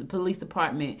office, the police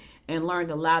department, and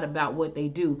learned a lot about what they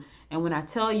do. And when I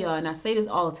tell y'all, and I say this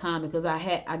all the time because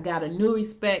I got a new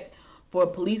respect for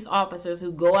police officers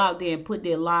who go out there and put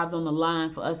their lives on the line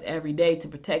for us every day to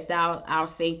protect our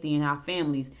safety and our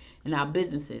families and our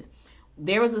businesses.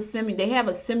 There was they have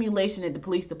a simulation at the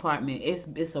police department.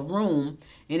 It's a room,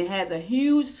 and it has a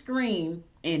huge screen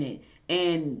in it,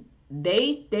 and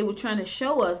they were trying to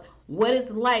show us what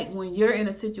it's like when you're in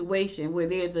a situation where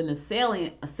there's an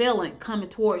assailant coming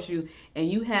towards you, and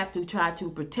you have to try to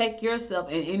protect yourself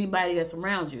and anybody that's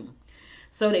around you.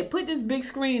 So they put this big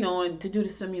screen on to do the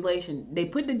simulation. They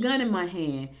put the gun in my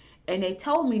hand, and they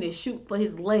told me to shoot for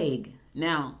his leg.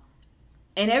 Now,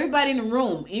 and everybody in the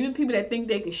room, even people that think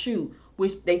they could shoot,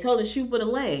 which they told us shoot for the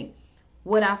leg.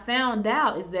 What I found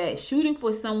out is that shooting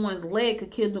for someone's leg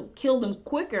could kill them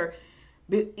quicker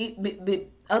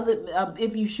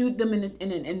if you shoot them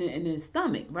in the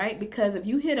stomach, right? Because if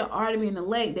you hit an artery in the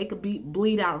leg, they could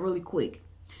bleed out really quick.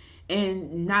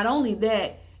 And not only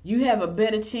that, you have a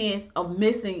better chance of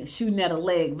missing shooting at a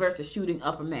leg versus shooting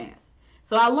upper mass.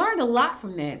 So I learned a lot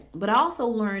from that, but I also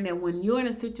learned that when you're in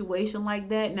a situation like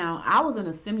that, now I was in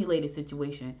a simulated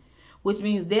situation, which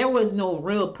means there was no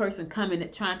real person coming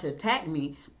and trying to attack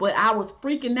me, but I was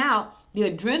freaking out.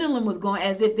 The adrenaline was going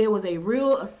as if there was a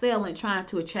real assailant trying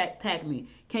to attack me.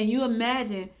 Can you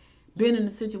imagine being in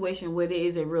a situation where there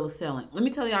is a real assailant? Let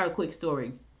me tell y'all a quick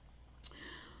story.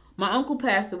 My uncle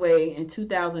passed away in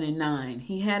 2009.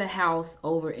 He had a house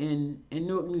over in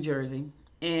Newark, New Jersey,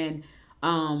 and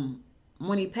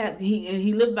when he passed,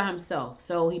 he lived by himself.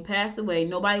 So he passed away.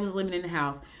 Nobody was living in the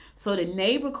house. So the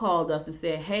neighbor called us and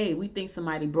said, hey, we think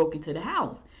somebody broke into the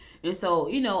house. And so,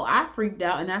 I freaked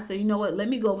out, and I said, you know what, let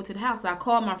me go over to the house. So I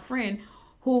called my friend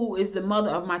who is the mother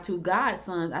of my 2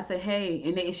 godsons, I said, hey,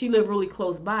 and she lived really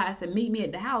close by. I said, meet me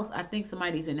at the house. I think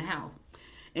somebody's in the house.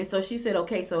 And so she said,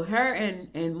 okay. So her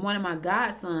and one of my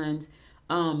godsons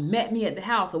met me at the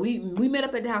house. So we met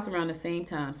up at the house around the same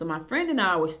time. So my friend and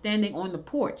I were standing on the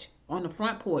porch, on the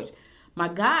front porch. My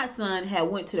godson had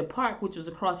went to the park, which was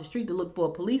across the street, to look for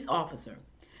a police officer.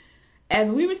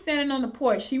 As we were standing on the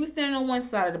porch, she was standing on one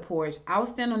side of the porch. I was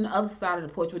standing on the other side of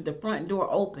the porch with the front door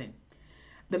open.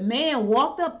 The man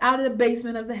walked up out of the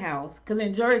basement of the house, because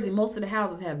in Jersey, most of the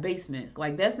houses have basements.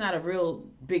 Like, that's not a real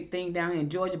big thing down here in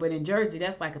Georgia, but in Jersey,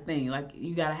 that's like a thing. Like,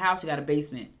 you got a house, you got a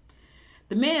basement.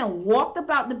 The man walked up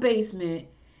out the basement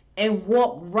and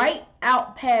walked right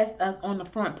out past us on the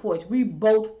front porch. We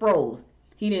both froze.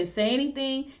 He didn't say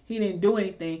anything. He didn't do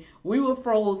anything. We were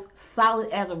froze solid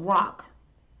as a rock.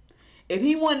 If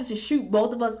he wanted to shoot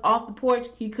both of us off the porch,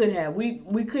 he could have.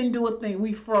 We couldn't do a thing.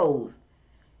 We froze.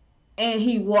 And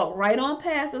he walked right on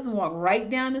past us and walked right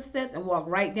down the steps and walked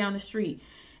right down the street.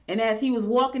 And as he was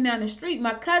walking down the street,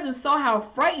 my cousin saw how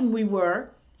frightened we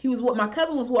were. My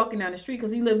cousin was walking down the street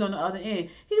because he lived on the other end.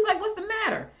 He was like, what's the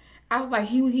matter? I was like,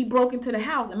 he broke into the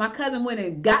house. And my cousin went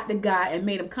and got the guy and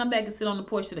made him come back and sit on the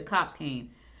porch till the cops came.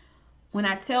 When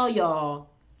I tell y'all,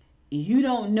 you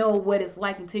don't know what it's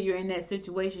like until you're in that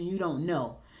situation. You don't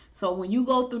know. So when you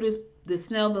go through the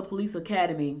Snellville Police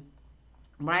Academy,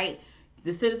 right,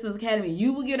 the Citizens Academy,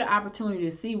 you will get an opportunity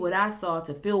to see what I saw,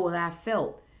 to feel what I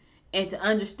felt, and to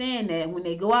understand that when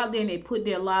they go out there and they put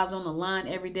their lives on the line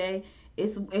every day,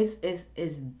 it's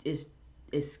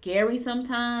scary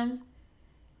sometimes,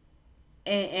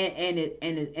 and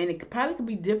it probably could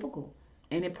be difficult,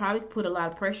 and it probably could put a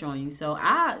lot of pressure on you. So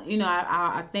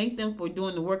I thank them for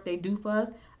doing the work they do for us.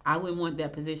 I wouldn't want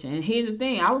that position. And here's the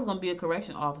thing: I was going to be a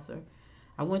correction officer.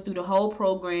 I went through the whole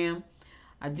program.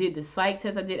 I did the psych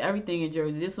test. I did everything in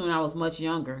Jersey. This when I was much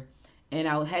younger. And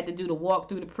I had to do the walk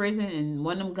through the prison. And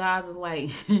one of them guys was like,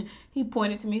 he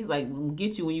pointed to me. He's like, we'll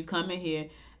get you when you come in here.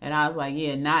 And I was like,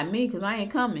 yeah, not me, because I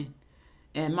ain't coming.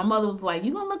 And my mother was like,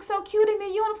 you going to look so cute in the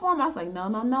uniform. I was like, no,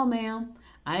 ma'am.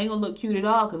 I ain't going to look cute at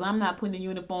all, because I'm not putting the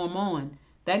uniform on.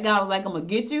 That guy was like, I'm going to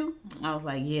get you. I was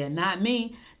like, yeah, not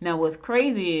me. Now, what's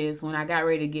crazy is when I got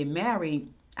ready to get married,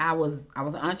 I was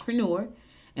an entrepreneur.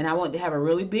 And I wanted to have a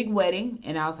really big wedding.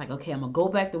 And I was like, okay, I'm going to go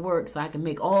back to work so I can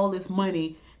make all this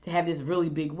money to have this really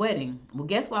big wedding. Well,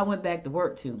 guess what I went back to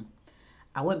work to?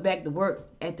 I went back to work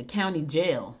at the county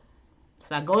jail.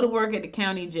 So I go to work at the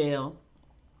county jail.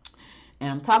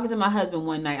 And I'm talking to my husband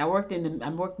one night. I worked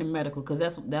in medical, because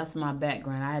that's my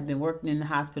background. I had been working in the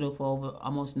hospital for over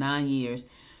almost 9 years.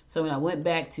 So when I went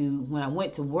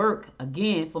to work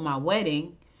again for my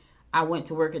wedding, I went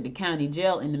to work at the county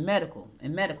jail in medical.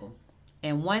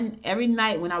 And every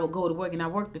night when I would go to work, and I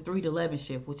worked the 3 to 11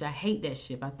 shift, which I hate that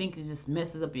shift. I think it just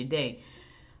messes up your day.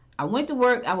 I went to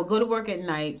work. I would go to work at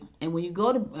night, and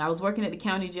I was working at the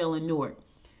county jail in Newark.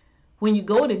 When you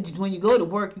go to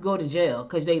work, you go to jail,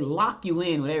 because they lock you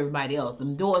in with everybody else.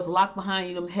 Them doors lock behind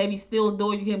you. Them heavy steel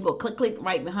doors, you hear them go click click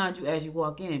right behind you as you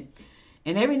walk in.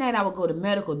 And every night I would go to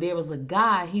medical. There was a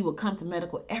guy. He would come to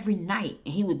medical every night,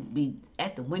 and he would be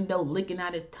at the window licking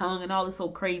out his tongue and all this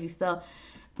old crazy stuff,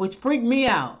 which freaked me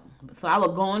out. So I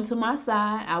would go onto my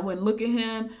side. I wouldn't look at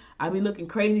him. I'd be looking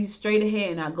crazy straight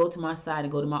ahead, and I'd go to my side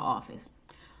and go to my office.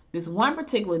 This one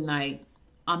particular night,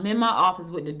 I'm in my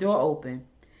office with the door open,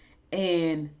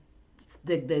 and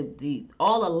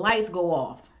all the lights go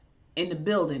off in the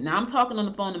building. Now I'm talking on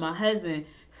the phone to my husband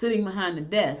sitting behind the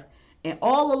desk, and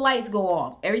all the lights go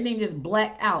off. Everything just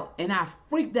blacked out, and I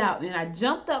freaked out, and I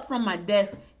jumped up from my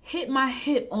desk, hit my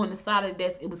hip on the side of the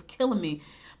desk. It was killing me.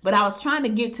 But I was trying to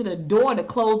get to the door to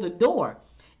close the door.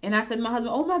 And I said to my husband,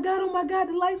 oh my God,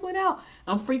 the lights went out.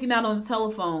 I'm freaking out on the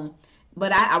telephone.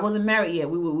 But I wasn't married yet.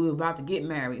 We were about to get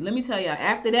married. Let me tell you,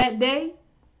 after that day,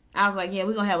 I was like, yeah,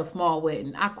 we're going to have a small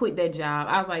wedding. I quit that job.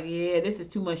 I was like, yeah, this is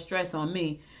too much stress on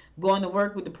me. Going to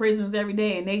work with the prisons every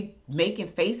day, and they making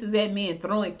faces at me and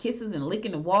throwing kisses and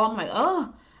licking the wall. I'm like,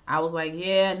 oh. I was like,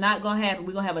 yeah, not going to happen.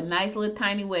 We're going to have a nice little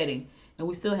tiny wedding. And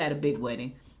we still had a big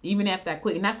wedding. Even after I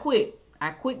quit. And I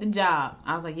quit the job.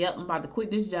 I was like, yep, I'm about to quit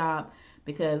this job,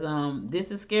 because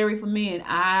this is scary for me, and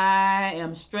I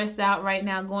am stressed out right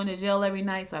now going to jail every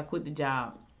night. So I quit the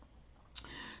job.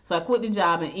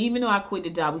 And even though I quit the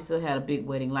job, we still had a big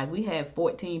wedding. Like, we had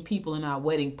 14 people in our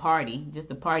wedding party, just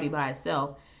the party by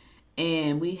itself,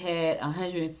 and we had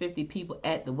 150 people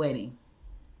at the wedding.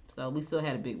 So we still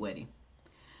had a big wedding.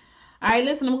 All right,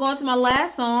 listen, I'm going to my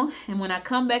last song, and when I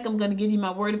come back, I'm going to give you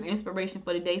my word of inspiration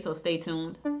for the day, so stay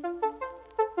tuned.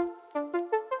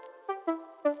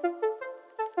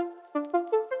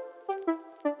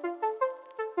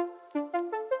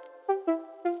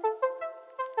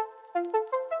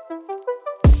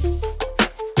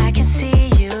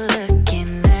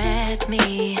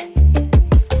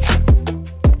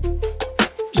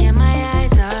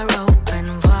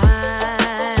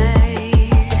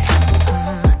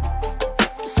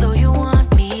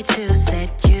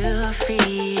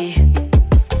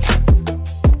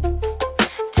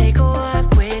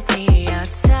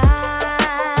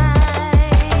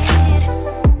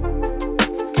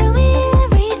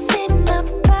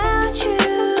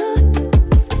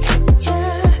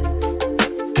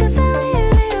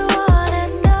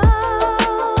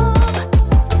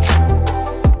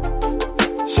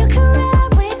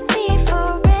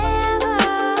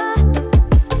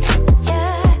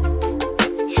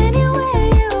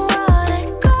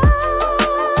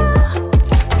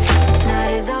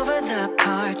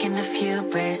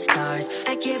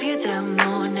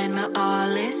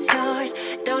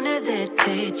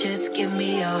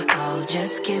 your all,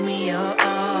 just give me your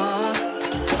all. So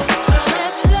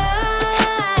let's fly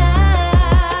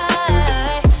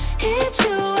into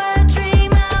a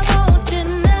dream I won't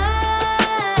deny.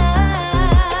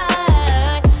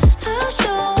 I'll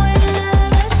show it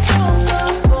love, let's go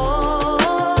for gold.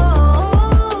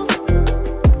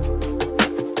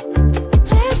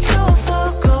 Let's go for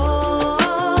gold.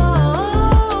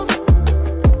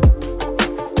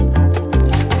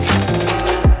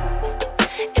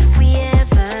 If we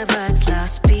ever was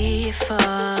lost before,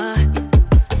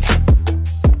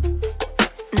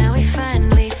 now we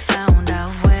finally found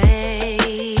our way.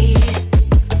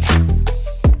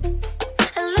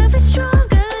 And love is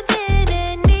stronger than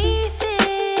anything.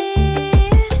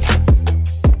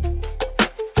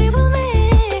 We will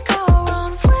make our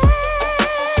own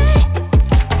way.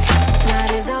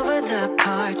 Night is over the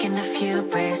park and a few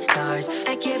brave stars.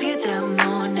 I give you the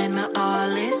moon and my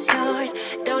all is yours.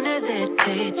 Don't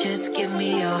hesitate, just give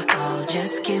me your all,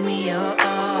 just give me your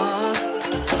all.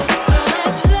 So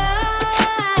let's fly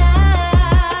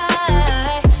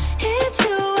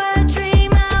into a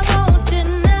dream I won't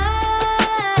deny.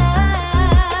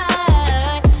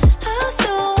 I'll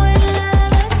show it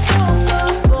love, let's go for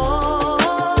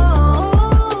gold.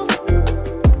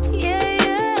 Yeah,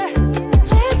 yeah,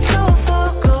 let's go for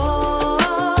gold.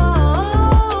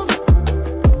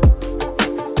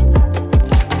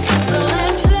 So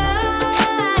let's fly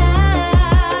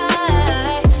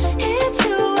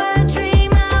into a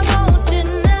dream I won't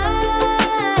deny.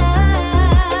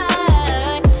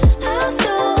 I'll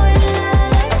show it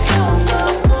love, let's go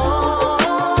for gold.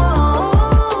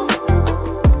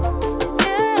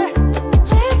 Yeah,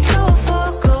 let's go for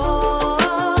gold.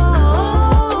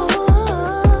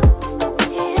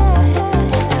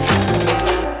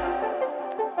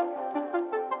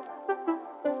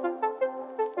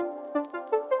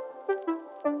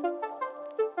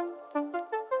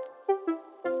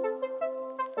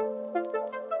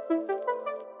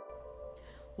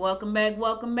 Welcome back,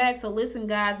 welcome back. So listen,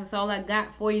 guys, that's all I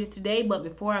got for you today. But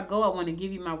before I go, I want to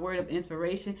give you my word of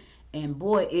inspiration. And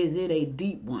boy, is it a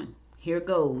deep one. Here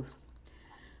goes.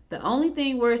 The only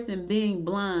thing worse than being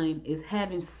blind is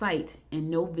having sight and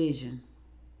no vision.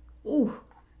 Ooh,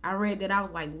 I read that. I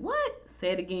was like, what? Say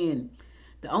it again.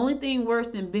 The only thing worse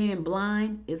than being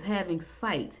blind is having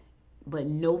sight but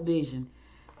no vision.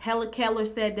 Helen Keller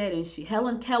said that, and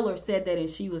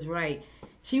she was right.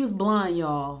 She was blind,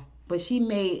 y'all, but she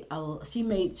made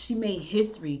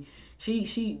history.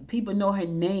 She people know her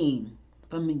name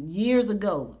from years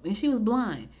ago, and she was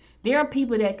blind. There are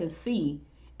people that can see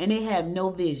and they have no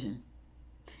vision.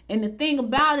 And the thing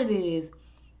about it is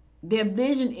their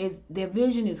vision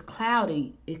is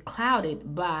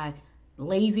clouded by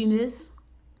laziness,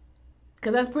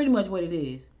 because that's pretty much what it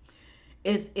is.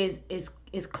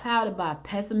 It's clouded by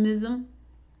pessimism,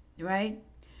 right?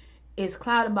 It's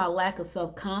clouded by lack of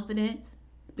self-confidence,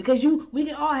 because we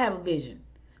can all have a vision,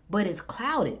 but it's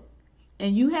clouded.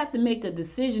 And you have to make a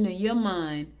decision in your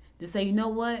mind to say, you know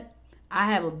what? I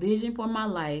have a vision for my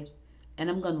life, and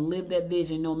I'm going to live that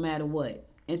vision no matter what.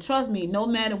 And trust me, no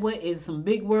matter what is some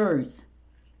big words.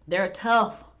 They're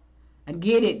tough. I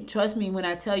get it. Trust me when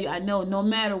I tell you, I know no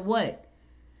matter what.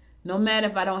 No matter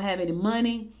if I don't have any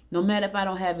money, no matter if I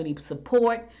don't have any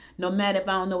support, no matter if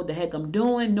I don't know what the heck I'm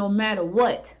doing, no matter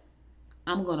what,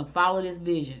 I'm going to follow this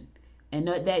vision. And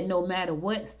that no matter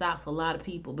what stops a lot of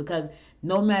people, because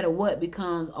no matter what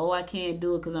becomes, oh, I can't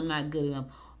do it because I'm not good enough.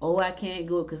 Oh, I can't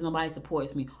do it because nobody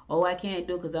supports me. Oh, I can't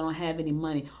do it because I don't have any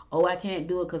money. Oh, I can't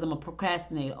do it because I'm a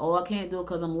procrastinator. Oh, I can't do it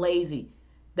because I'm lazy.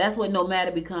 That's what no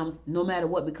matter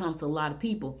what becomes to a lot of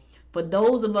people. For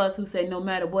those of us who say no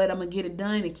matter what, I'm going to get it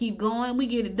done and keep going, we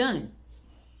get it done.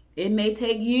 It may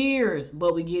take years,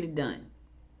 but we get it done.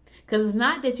 Because it's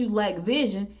not that you lack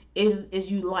vision, is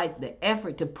you like the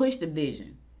effort to push the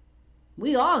vision.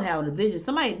 We all have a vision.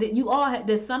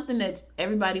 There's something that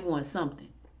everybody wants something,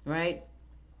 right?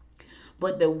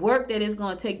 But the work that it's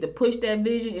going to take to push that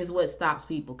vision is what stops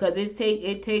people. Because it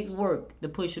takes work to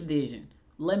push a vision.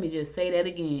 Let me just say that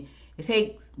again. It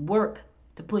takes work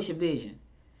to push a vision.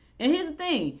 And here's the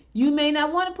thing. You may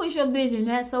not want to push your vision.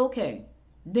 That's okay.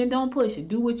 Then don't push it.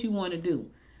 Do what you want to do.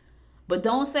 But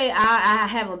don't say, I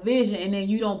have a vision, and then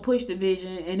you don't push the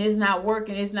vision, and it's not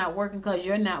working. It's not working because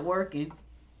you're not working.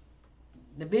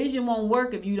 The vision won't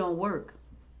work if you don't work.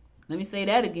 Let me say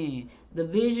that again. The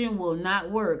vision will not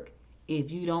work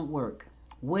if you don't work.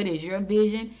 What is your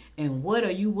vision, and what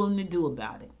are you willing to do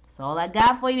about it? That's all I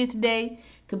got for you today.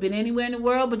 Could be anywhere in the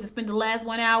world, but you spent the last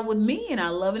 1 hour with me, and I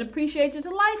love and appreciate you to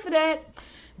life for that.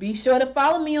 Be sure to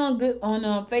follow me on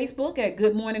Facebook at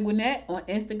Good Morning Gwinnett, on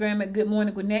Instagram at Good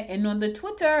Morning Gwinnett, and on the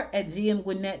Twitter at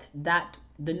gmgwinnett.1.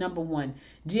 the number 1.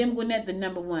 Jim Gwinnett, the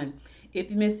number 1. If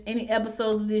you missed any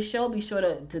episodes of this show, be sure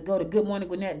to go to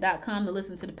goodmorninggwinnett.com to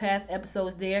listen to the past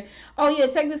episodes there. Oh, yeah,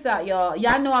 check this out, y'all.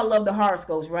 Y'all know I love the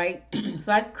horoscopes, right?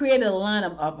 So I created a line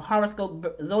of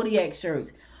horoscope zodiac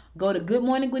shirts. Go to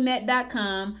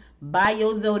goodmorninggwinnett.com, buy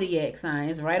your zodiac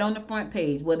signs right on the front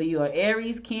page. Whether you are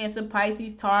Aries, Cancer,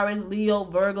 Pisces, Taurus, Leo,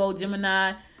 Virgo,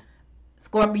 Gemini,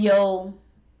 Scorpio,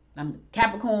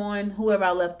 Capricorn, whoever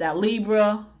I left out,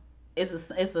 Libra,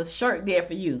 it's a shirt there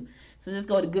for you. So just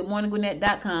go to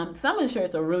goodmorninggwinnett.com. Some of the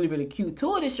shirts are really, really cute.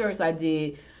 2 of the shirts I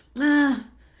did, they're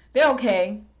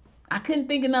okay. I couldn't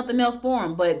think of nothing else for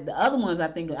them, but the other ones I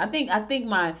think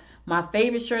my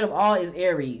favorite shirt of all is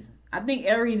Aries. I think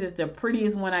Aries is the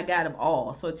prettiest one I got of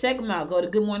all. So check them out. Go to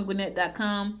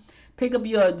goodmorninggwinnett.com. Pick up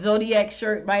your zodiac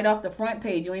shirt right off the front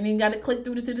page. You ain't even got to click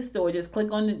through to the store. Just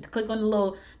click on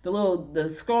the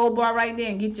scroll bar right there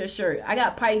and get your shirt. I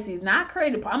got Pisces. Now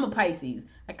I'm a Pisces.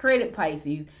 I created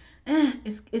Pisces.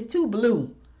 It's too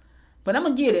blue, but I'm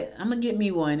gonna get it. I'm gonna get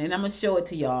me one and I'm gonna show it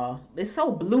to y'all. It's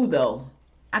so blue though.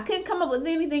 I couldn't come up with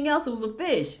anything else. It was a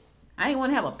fish. I didn't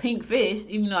want to have a pink fish,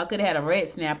 even though I could have had a red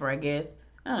snapper, I guess.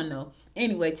 I don't know.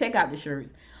 Anyway, check out the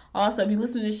shirts. Also, if you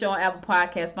listen to the show on Apple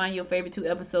Podcasts, find your favorite 2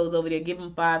 episodes over there, give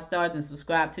them 5 stars, and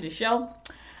subscribe to the show.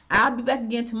 I'll be back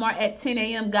again tomorrow at 10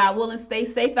 a.m. God willing. Stay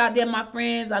safe out there, my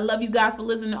friends. I love you guys for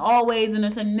listening always. And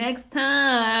until next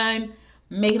time,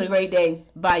 make it a great day.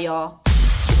 Bye, y'all.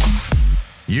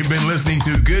 You've been listening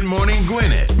to Good Morning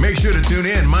Gwinnett. Make sure to tune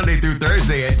in Monday through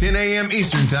Thursday at 10 a.m.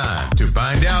 Eastern Time to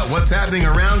find out what's happening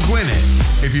around Gwinnett.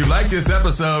 If you like this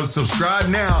episode, subscribe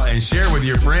now and share with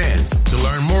your friends. To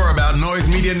learn more about Noise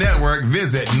Media Network,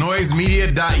 visit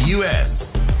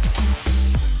noisemedia.us.